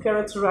not going to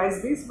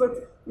characterize this,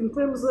 but in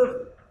terms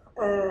of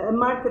a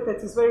market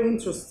that is very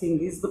interesting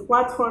is the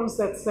platforms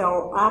that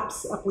sell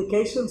apps,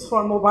 applications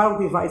for mobile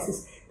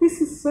devices. This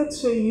is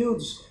such a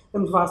huge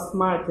and vast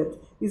market.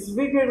 It's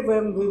bigger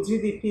than the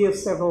GDP of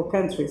several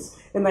countries.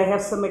 And I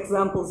have some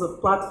examples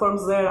of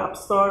platforms there, App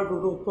Store,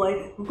 Google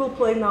Play. Google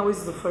Play now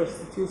is the first.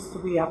 It used to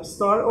be App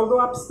Store, although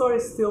App Store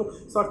is still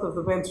sort of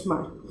the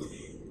benchmark.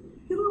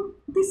 You know,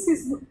 this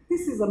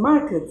is a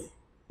market.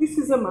 This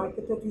is a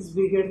market that is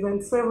bigger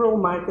than several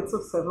markets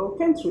of several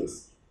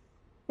countries.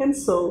 And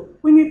so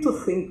we need to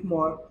think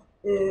more.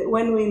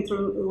 When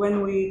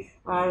we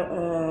are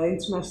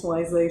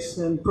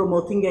internationalization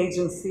promoting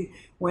agency,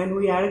 when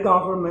we are a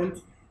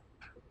government,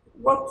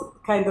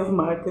 what kind of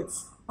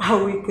markets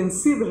are we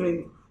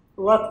considering?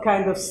 What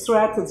kind of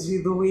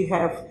strategy do we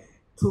have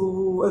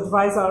to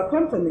advise our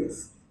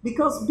companies?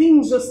 Because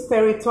being just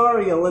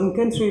territorial and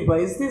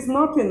country-based is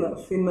not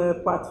enough in a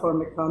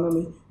platform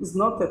economy, is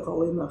not at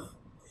all enough.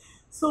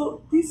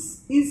 So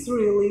this is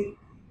really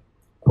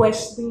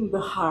questioning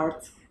the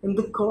heart and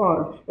the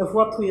core of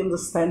what we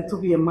understand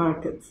to be a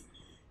market.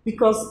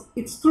 Because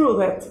it's true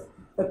that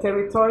a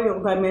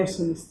territorial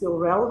dimension is still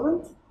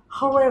relevant.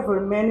 However,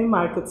 many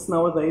markets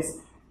nowadays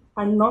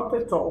are not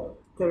at all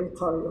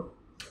territorial.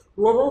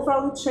 Global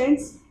value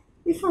chains,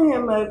 if I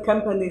am a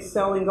company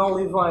selling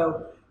olive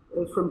oil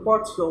from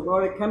Portugal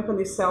or a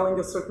company selling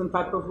a certain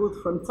type of wood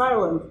from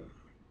Thailand,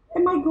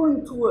 am I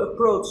going to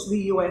approach the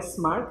US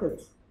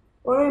market?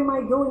 Or am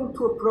I going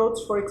to approach,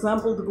 for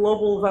example, the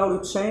global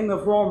value chain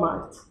of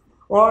Walmart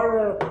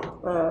or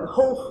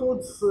Whole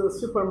Foods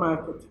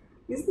supermarket?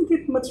 Isn't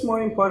it much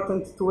more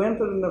important to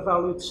enter in a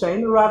value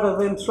chain rather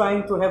than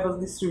trying to have a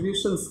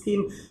distribution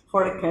scheme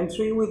for a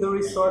country with the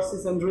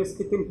resources and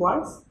risk it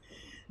implies?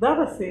 The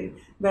other thing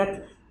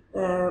that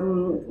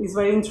is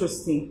very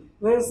interesting,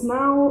 there's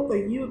now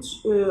a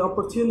huge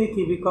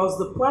opportunity because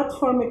the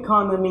platform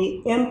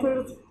economy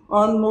entered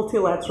on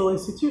multilateral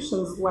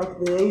institutions like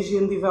the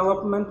Asian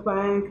Development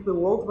Bank, the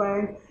World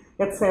Bank,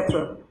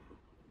 etc.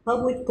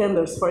 Public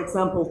tenders, for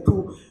example,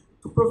 to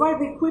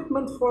provide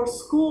equipment for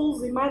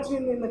schools.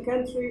 Imagine in a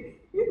country,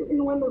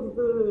 in one of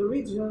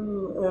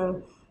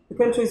the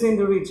countries in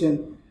the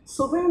region.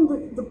 So then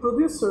the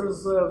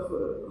producers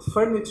of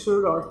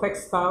furniture or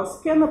textiles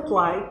can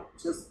apply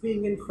just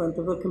being in front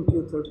of a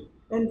computer.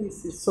 And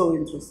this is so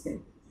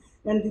interesting.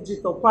 And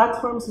digital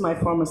platforms, my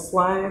former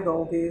slide,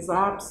 all these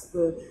apps,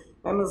 the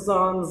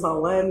Amazon,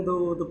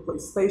 Zalando, the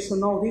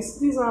PlayStation, all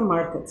these are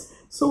markets.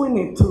 So we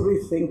need to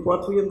rethink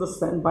what we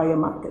understand by a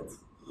market.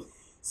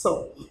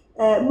 So,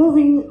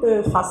 moving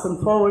fast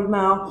and forward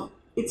now,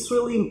 it's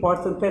really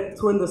important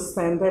to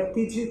understand that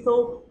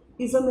digital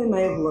is an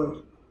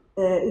enabler.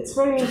 It's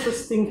very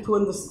interesting to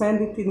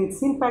understand it in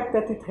its impact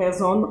that it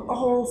has on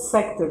all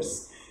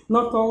sectors,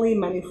 not only in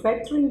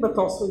manufacturing, but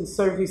also in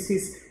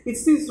services.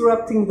 It's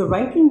disrupting the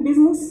banking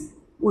business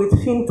with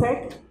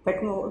fintech,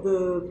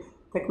 the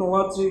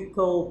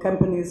technological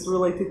companies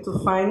related to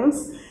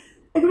finance.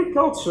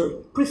 Agriculture,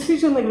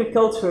 precision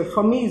agriculture,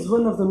 for me is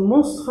one of the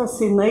most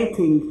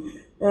fascinating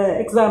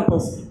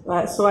examples.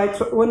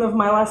 One of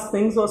my last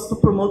things was to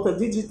promote a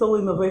digital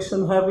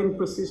innovation hub in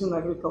precision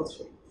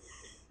agriculture.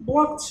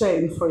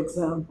 Blockchain, for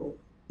example,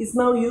 is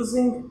now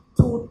using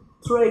to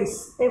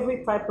trace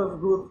every type of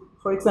good.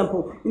 For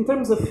example, in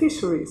terms of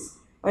fisheries,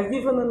 I've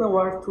given an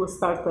award to a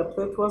startup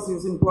that was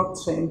using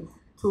blockchain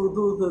to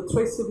do the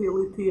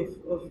traceability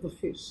of the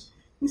fish.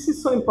 This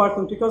is so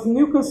important because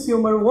new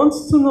consumer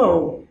wants to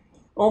know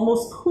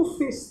almost who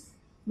fished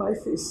my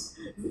fish,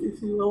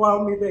 if you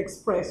allow me the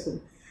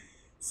expression.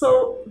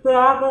 So the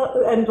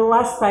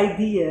last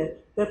idea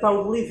that I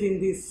would leave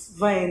in this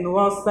vein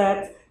was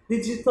that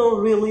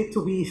digital really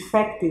to be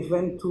effective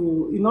and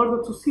in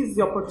order to seize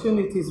the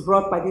opportunities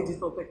brought by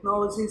digital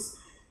technologies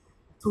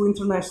to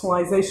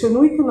internationalization,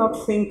 we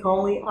cannot think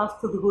only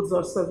after the goods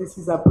or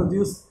services are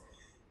produced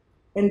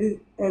and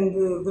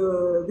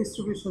the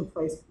distribution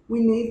phase. We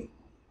need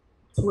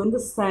to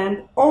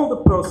understand all the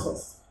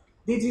process.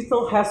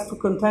 Digital has to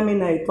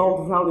contaminate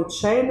all the value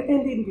chain,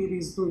 and indeed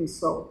is doing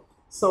so.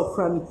 So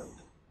from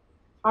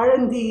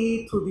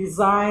R&D to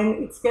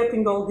design, it's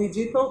getting all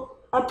digital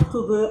up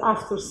to the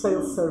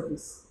after-sales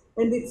service.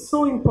 And it's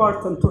so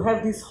important to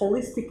have this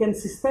holistic and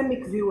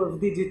systemic view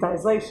of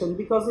digitization,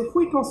 because if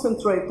we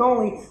concentrate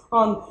only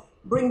on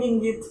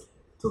bringing it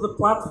to the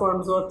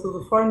platforms or to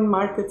the foreign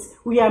markets,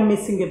 we are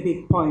missing a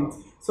big point.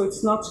 So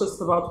it's not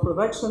just about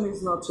production,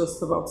 it's not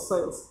just about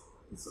sales,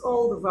 it's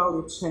all the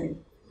value chain,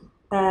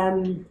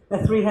 and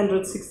a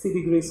 360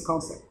 degrees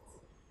concept.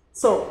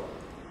 So,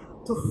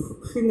 to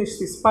finish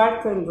this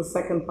part, and the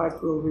second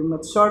part will be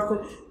much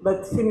shorter,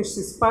 but finish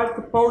this part,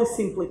 the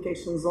policy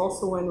implications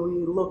also when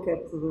we look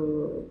at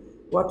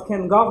what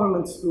can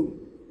governments do.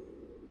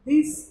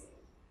 These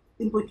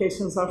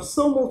implications are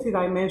so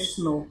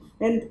multidimensional,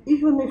 and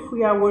even if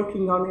we are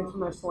working on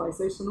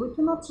internationalization, we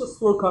cannot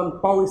just look on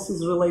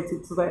policies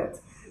related to that.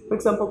 For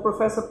example,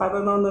 Professor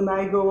Pananond and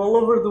I go all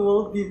over the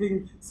world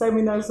giving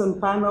seminars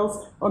and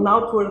panels on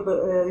outward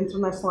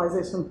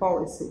internationalization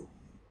policy.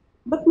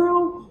 But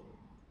now,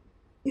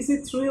 is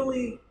it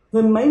really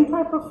the main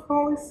type of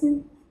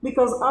policy?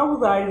 Because I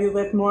would argue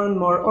that more and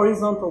more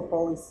horizontal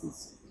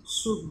policies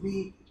should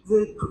be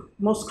the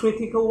most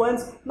critical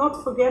ones,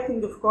 not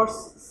forgetting, of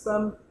course,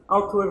 some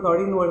outward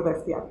or inward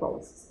FDI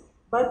policies.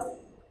 But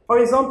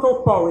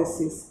horizontal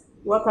policies,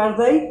 what are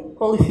they?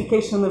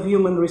 Qualification of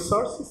human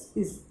resources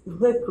is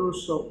the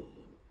crucial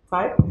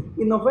type.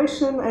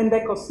 Innovation and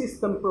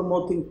ecosystem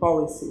promoting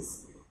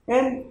policies.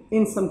 And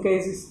in some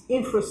cases,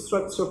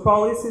 infrastructure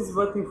policies,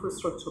 but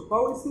infrastructure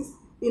policies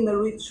in a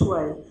rich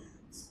way,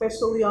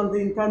 especially on the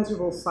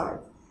intangible side.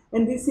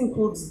 And this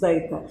includes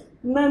data.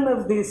 None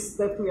of this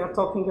that we are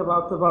talking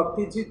about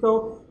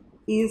digital,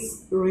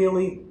 is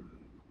really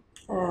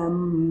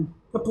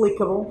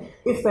applicable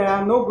if there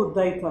are no good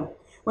data.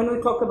 When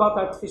we talk about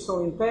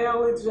artificial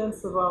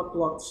intelligence, about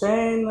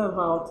blockchain,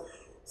 about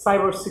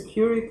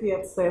cybersecurity,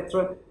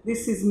 etc.,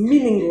 this is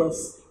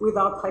meaningless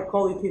without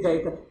high-quality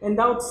data. And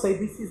I would say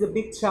this is a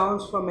big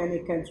challenge for many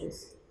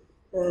countries,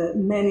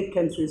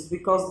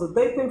 because the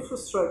data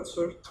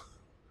infrastructure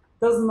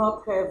does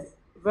not have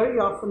very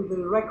often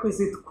the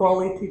requisite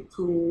quality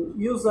to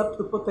use up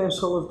the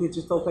potential of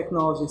digital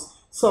technologies.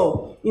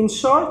 So, in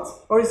short,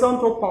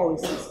 horizontal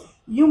policies,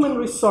 human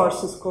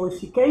resources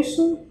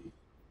qualification,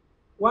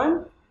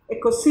 one,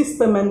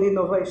 ecosystem and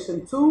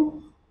innovation,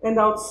 two, and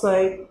I would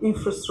say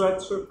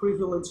infrastructure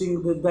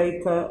privileging the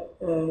data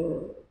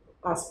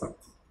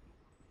aspect.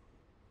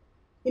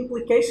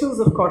 Implications,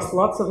 of course,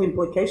 lots of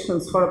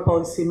implications for a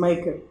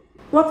policymaker.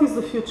 What is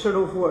the future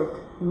of work?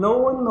 No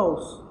one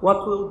knows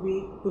what will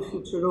be the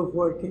future of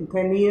work in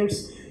 10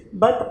 years,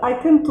 but I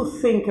tend to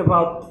think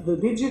about the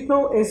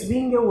digital as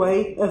being a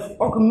way of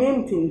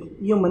augmenting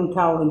human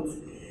talent.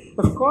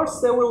 Of course,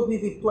 there will be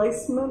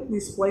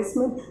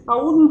displacement, I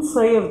wouldn't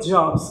say of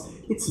jobs.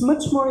 It's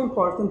much more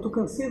important to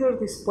consider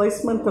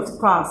displacement of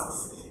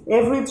tasks.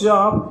 Every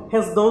job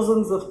has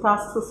dozens of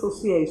tasks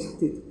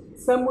associated.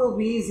 Some will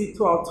be easy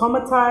to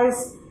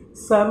automatize,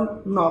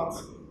 some not.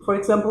 For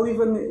example,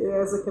 even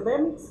as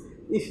academics,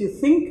 if you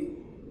think,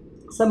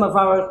 some of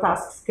our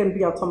tasks can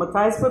be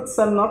automatized, but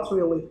some not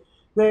really.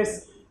 There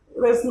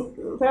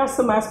are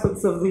some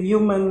aspects of the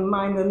human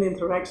mind and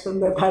interaction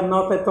that are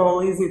not at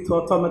all easy to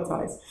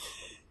automatize.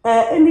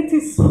 And it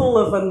is full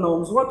of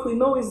unknowns. What we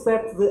know is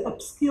that the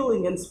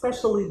upskilling and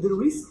especially the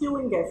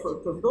reskilling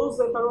effort of those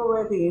that are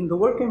already in the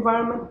work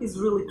environment is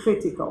really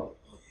critical.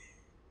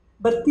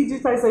 But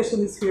digitization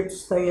is here to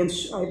stay, and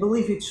I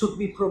believe it should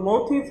be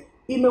promoted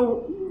in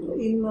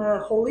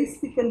a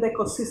holistic and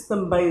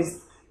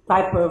ecosystem-based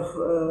type of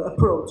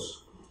approach,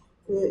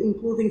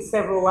 including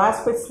several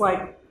aspects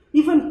like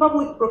even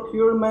public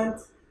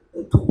procurement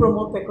to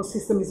promote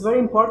ecosystem is very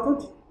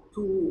important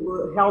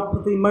to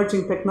help the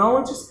emerging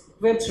technologies,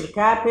 venture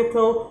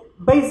capital,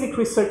 basic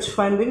research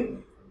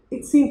funding.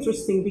 It's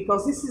interesting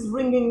because this is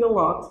bringing a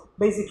lot,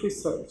 basic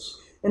research.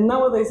 And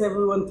nowadays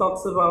everyone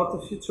talks about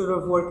the future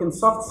of work and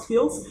soft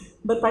skills,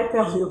 but I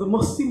tell you, the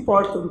most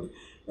important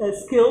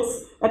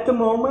skills at the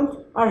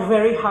moment are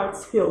very hard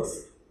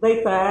skills.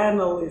 Data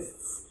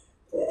analysts,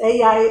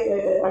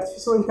 AI,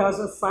 artificial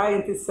intelligence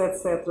scientists,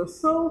 etc.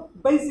 So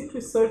basic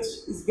research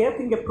is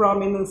getting a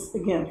prominence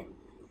again.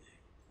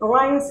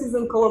 Alliances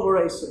and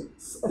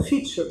collaborations, a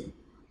feature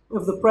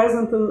of the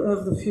present and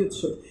of the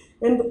future,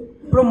 and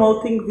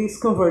promoting this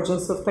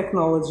convergence of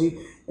technology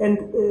and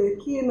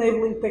key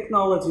enabling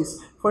technologies.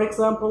 For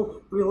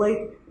example,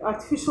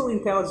 artificial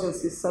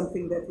intelligence is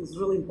something that is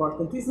really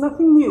important. It's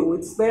nothing new,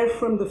 it's there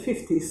from the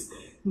 50s,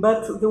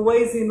 but the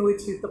ways in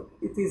which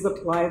it is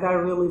applied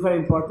are really very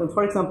important.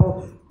 For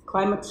example,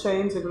 climate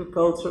change,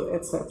 agriculture,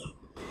 etc.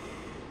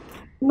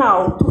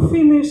 Now, to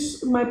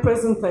finish my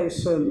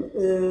presentation,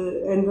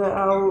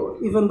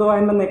 even though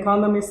I'm an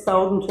economist, I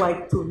wouldn't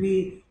like to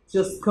be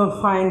just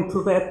confined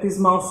to that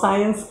dismal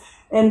science,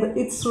 and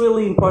it's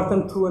really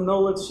important to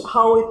acknowledge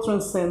how it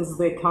transcends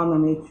the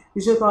economy.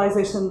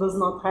 Digitalization does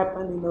not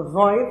happen in a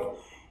void.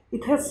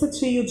 It has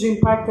such a huge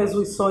impact, as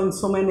we saw in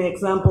so many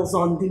examples,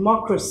 on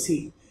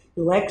democracy,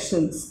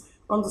 elections,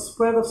 on the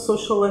spread of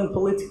social and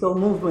political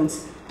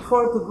movements,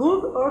 for the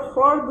good or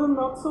for the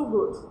not so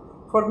good.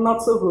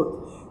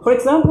 For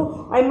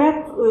example, I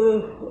met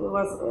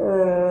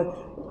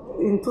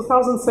in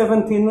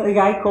 2017, a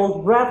guy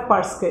called Brad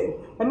Parscale.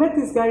 I met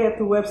this guy at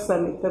the Web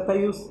Summit that I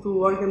used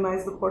to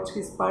organize the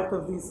Portuguese part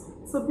of this.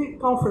 It's a big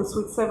conference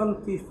with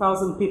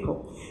 70,000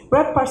 people.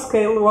 Brad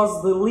Parscale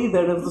was the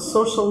leader of the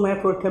social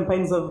network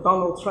campaigns of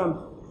Donald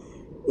Trump.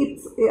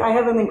 I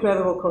had an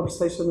incredible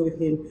conversation with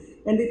him,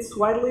 and it's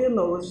widely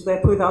acknowledged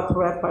that without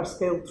Brad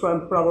Parscale,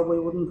 Trump probably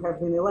wouldn't have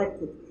been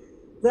elected.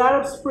 The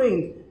Arab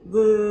Spring,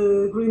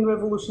 the Green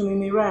Revolution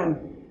in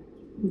Iran,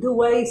 the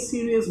way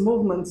serious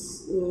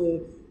movements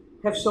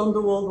have shown the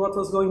world what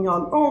was going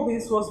on, all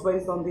this was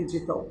based on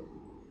digital.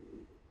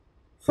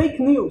 Fake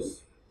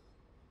news,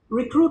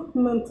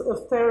 recruitment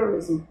of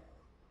terrorism,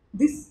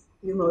 this,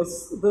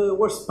 is the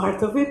worst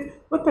part of it,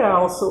 but there are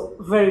also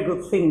very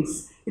good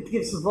things. It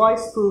gives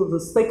voice to the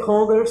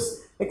stakeholders,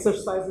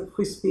 exercise of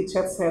free speech,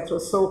 etc.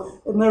 So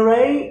an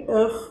array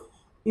of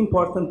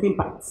important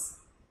impacts.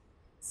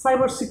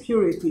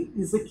 Cybersecurity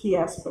is a key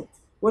aspect.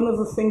 One of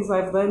the things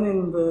I've done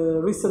in the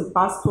recent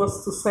past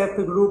was to set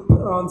a group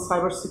on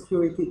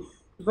cybersecurity.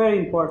 Very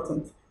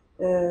important.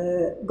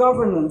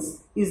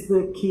 Governance is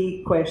the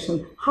key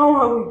question. How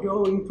are we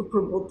going to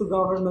promote the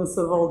governance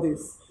of all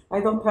this? I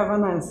don't have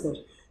an answer,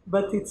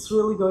 but it's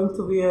really going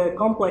to be a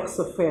complex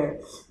affair,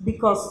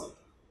 because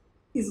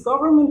is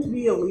government will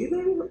be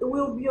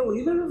a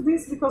leader of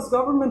this, because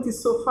government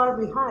is so far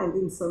behind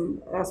in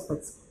some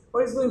aspects,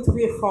 or is going to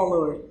be a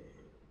follower?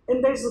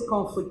 And there's a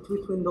conflict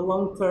between the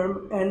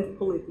long-term and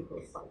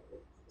political cycle.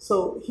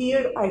 So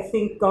here, I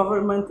think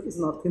government is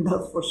not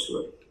enough for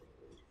sure.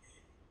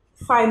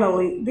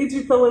 Finally,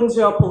 digital and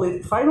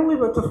geopolitics. Finally,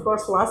 but of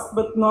course last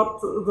but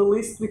not the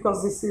least,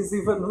 because this is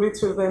even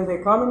richer than the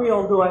economy,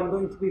 although I'm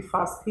going to be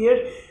fast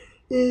here.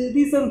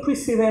 These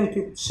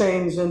unprecedented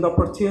change and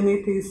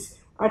opportunities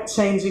are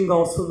changing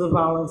also the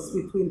balance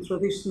between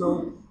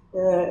traditional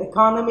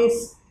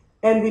economies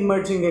and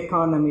emerging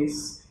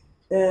economies.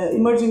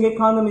 Emerging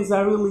economies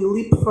are really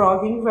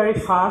leapfrogging very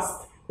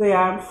fast. They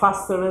are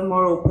faster and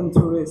more open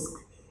to risk.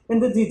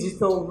 And the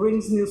digital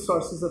brings new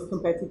sources of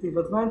competitive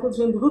advantage,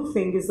 and the good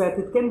thing is that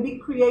it can be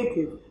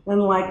creative,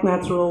 unlike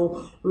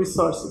natural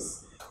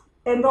resources.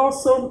 And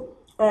also,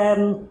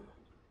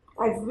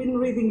 I've been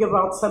reading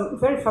about some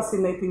very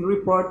fascinating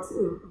report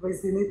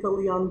based in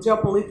Italy on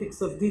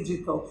geopolitics of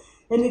digital.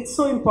 And it's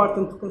so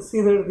important to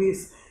consider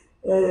this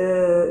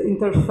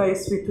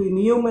interface between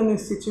human,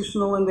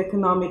 institutional, and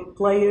economic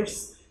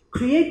players,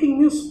 creating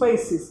new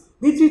spaces.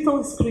 Digital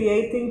is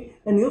creating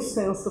a new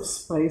sense of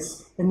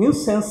space, a new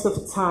sense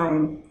of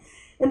time.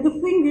 And the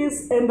thing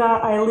is, and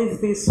I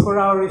leave this for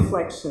our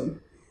reflection,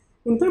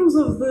 in terms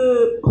of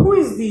who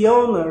is the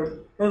owner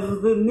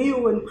of the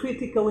new and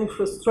critical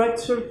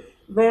infrastructure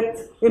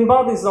that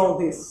embodies all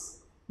this?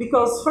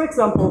 Because, for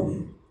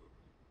example,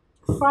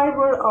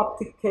 fiber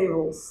optic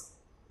cables,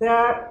 there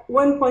are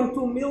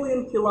 1.2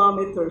 million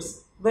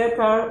kilometers that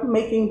are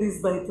making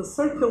this data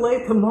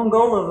circulate among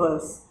all of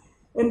us.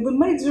 And the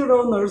major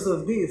owners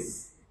of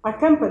this are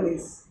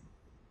companies.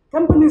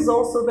 Companies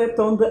also that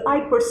own the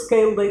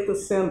hyperscale data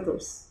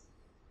centers.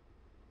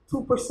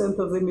 2%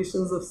 of the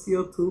emissions of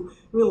CO2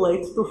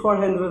 relate to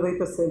 400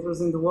 data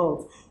centers in the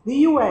world. The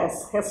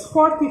US has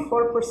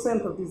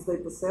 44% of these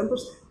data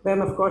centers, then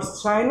of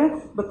course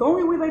China, but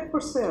only with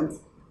 8%.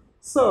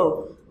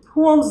 So,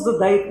 who owns the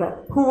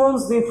data? Who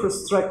owns the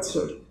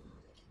infrastructure?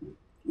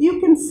 You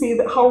can see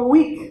how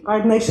weak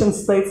are nation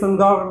states and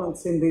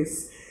governments in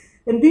this.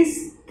 And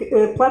this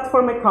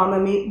platform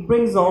economy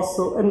brings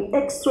also an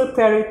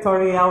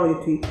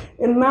extraterritoriality.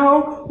 And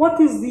now, what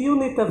is the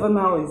unit of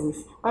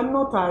analysis? I'm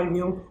not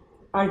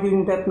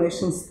arguing that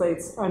nation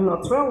states are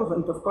not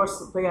relevant. Of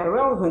course, they are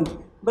relevant.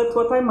 But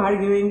what I'm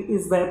arguing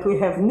is that we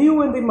have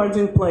new and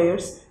emerging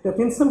players that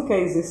in some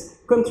cases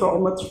control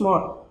much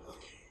more.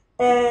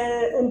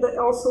 And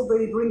also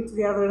they bring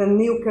together a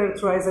new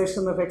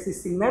characterization of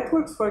existing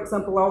networks. For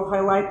example, I'll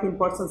highlight the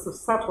importance of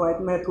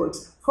satellite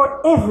networks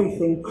for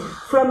everything,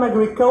 from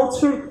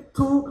agriculture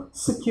to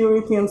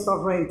security and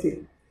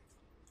sovereignty.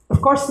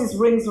 Of course, this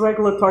brings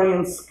regulatory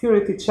and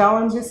security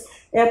challenges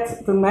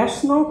at the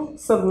national,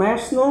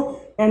 subnational,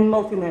 and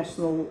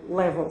multinational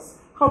levels.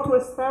 How to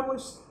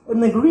establish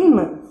an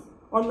agreement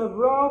on a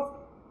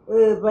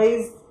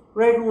broad-based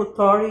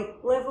regulatory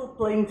level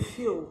playing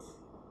field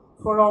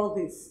for all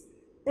this,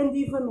 and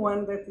even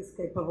one that is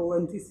capable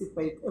of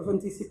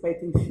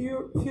anticipating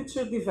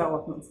future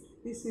developments.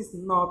 This is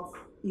not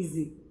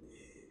easy.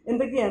 And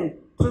again,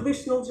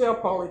 traditional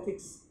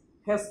geopolitics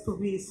has to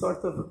be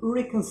sort of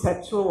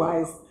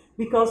reconceptualized,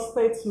 because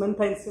states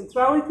maintain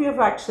centrality of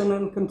action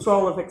and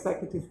control of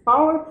executive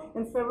power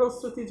and several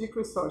strategic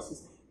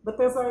resources. But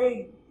as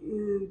I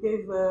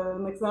gave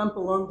an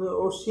example on the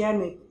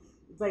oceanic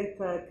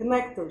data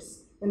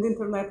connectors and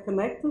internet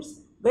connectors,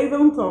 they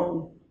don't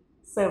own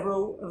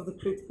several of the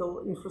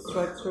critical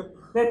infrastructure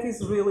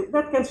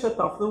that can shut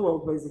off the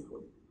world,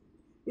 basically.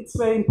 It's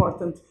very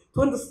important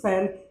to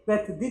understand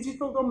that the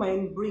digital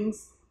domain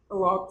brings a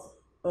lot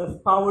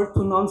of power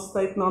to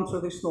non-state,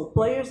 non-traditional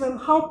players, and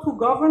how to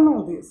govern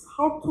on this,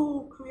 how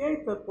to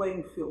create a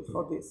playing field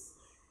for this.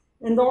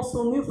 And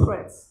also new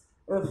threats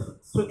of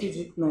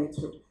strategic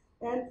nature.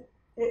 And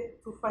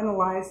to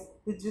finalize,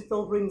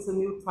 digital brings a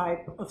new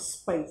type of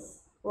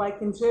space.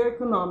 Like in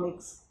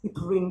geoeconomics, it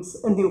brings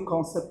a new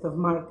concept of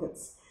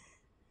markets.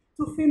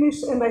 To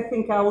finish, and I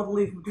think I would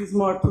leave this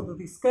more to the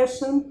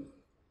discussion,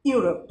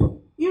 Europe.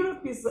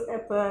 Europe is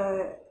at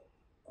a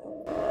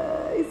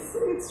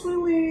it's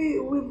really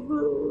with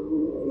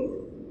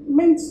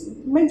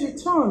major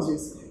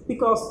challenges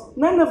because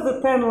none of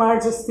the 10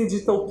 largest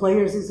digital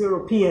players is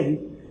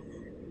European.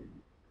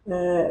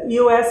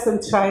 US and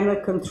China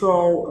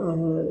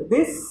control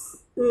this.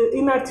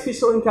 In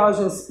artificial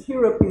intelligence,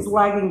 Europe is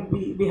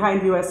lagging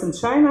behind US and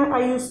China.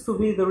 I used to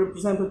be the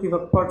representative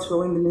of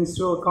Portugal in the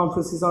ministerial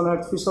conferences on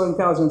artificial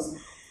intelligence.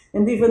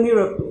 And even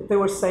Europe, they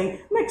were saying,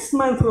 next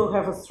month we'll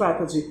have a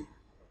strategy.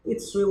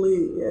 It's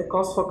really a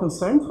cause for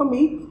concern for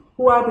me.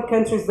 Who are the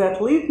countries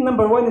that lead?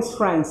 Number one is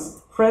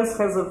France. France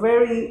has a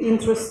very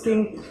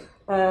interesting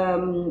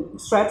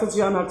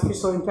strategy on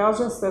artificial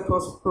intelligence that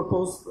was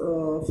proposed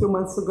a few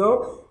months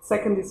ago.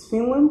 Second is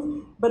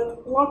Finland,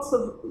 but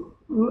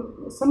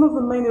some of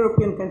the main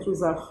European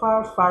countries are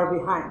far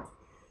behind.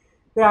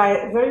 There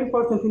are very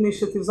important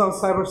initiatives on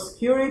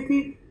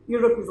cybersecurity.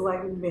 Europe is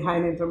lagging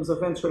behind in terms of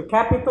venture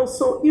capital,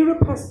 so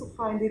Europe has to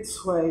find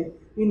its way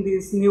in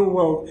this new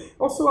world.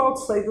 Also, I would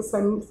say the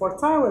same for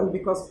Thailand,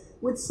 because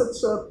with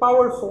such a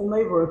powerful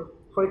neighbor,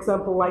 for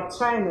example, like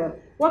China,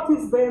 what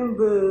is then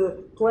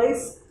the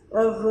place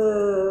of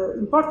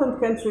important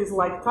countries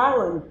like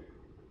Thailand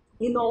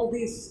in all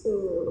this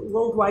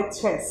worldwide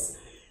chess?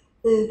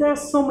 There are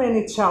so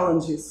many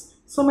challenges.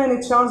 So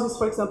many challenges,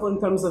 for example, in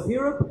terms of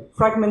Europe,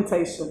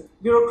 fragmentation,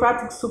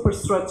 bureaucratic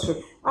superstructure.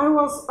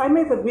 I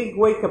made a big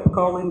wake-up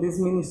call in this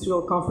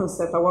ministerial conference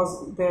that I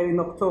was there in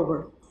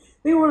October.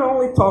 They were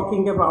only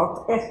talking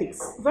about ethics,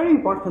 very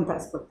important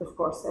aspect, of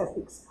course,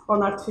 ethics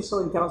on artificial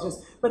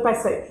intelligence. But I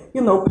say, you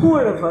know,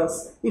 poor of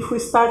us if we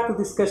start the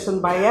discussion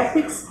by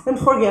ethics and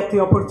forget the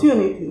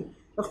opportunity.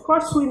 Of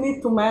course, we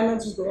need to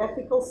manage the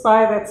ethical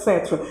side,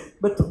 etc.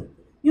 But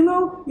you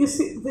know, you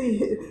see,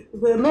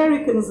 the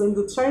Americans and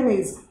the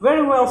Chinese,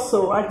 very well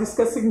so, are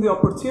discussing the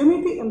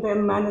opportunity and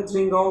then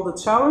managing all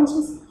the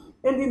challenges.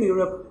 And in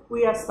Europe,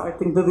 we are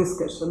starting the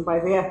discussion by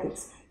the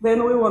ethics.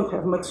 Then we won't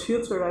have much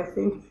future, I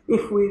think,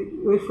 if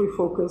we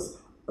focus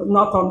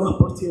not on the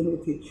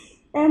opportunity.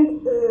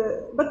 And,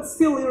 but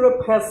still,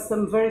 Europe has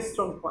some very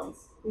strong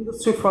points.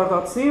 Industry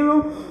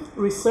 4.0,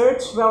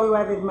 research,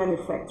 value-added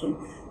manufacturing.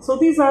 So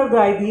these are the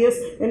ideas,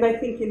 and I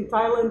think in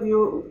Thailand,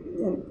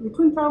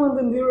 between Thailand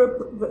and Europe,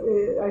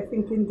 I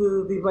think in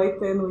the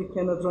debate then we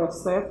can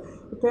address that.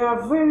 But there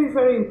are very,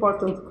 very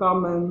important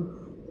common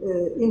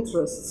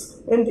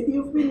interests. And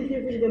you've been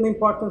giving an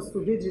importance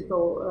to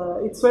digital.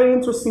 It's very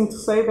interesting to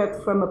say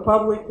that from a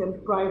public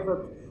and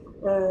private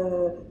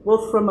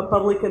both from a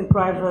public and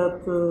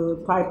private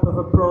type of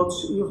approach.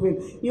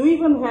 You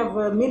even have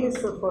a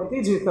minister for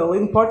digital.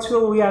 In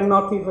Portugal, we are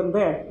not even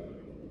there.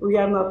 We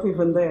are not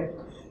even there.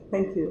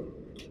 Thank you.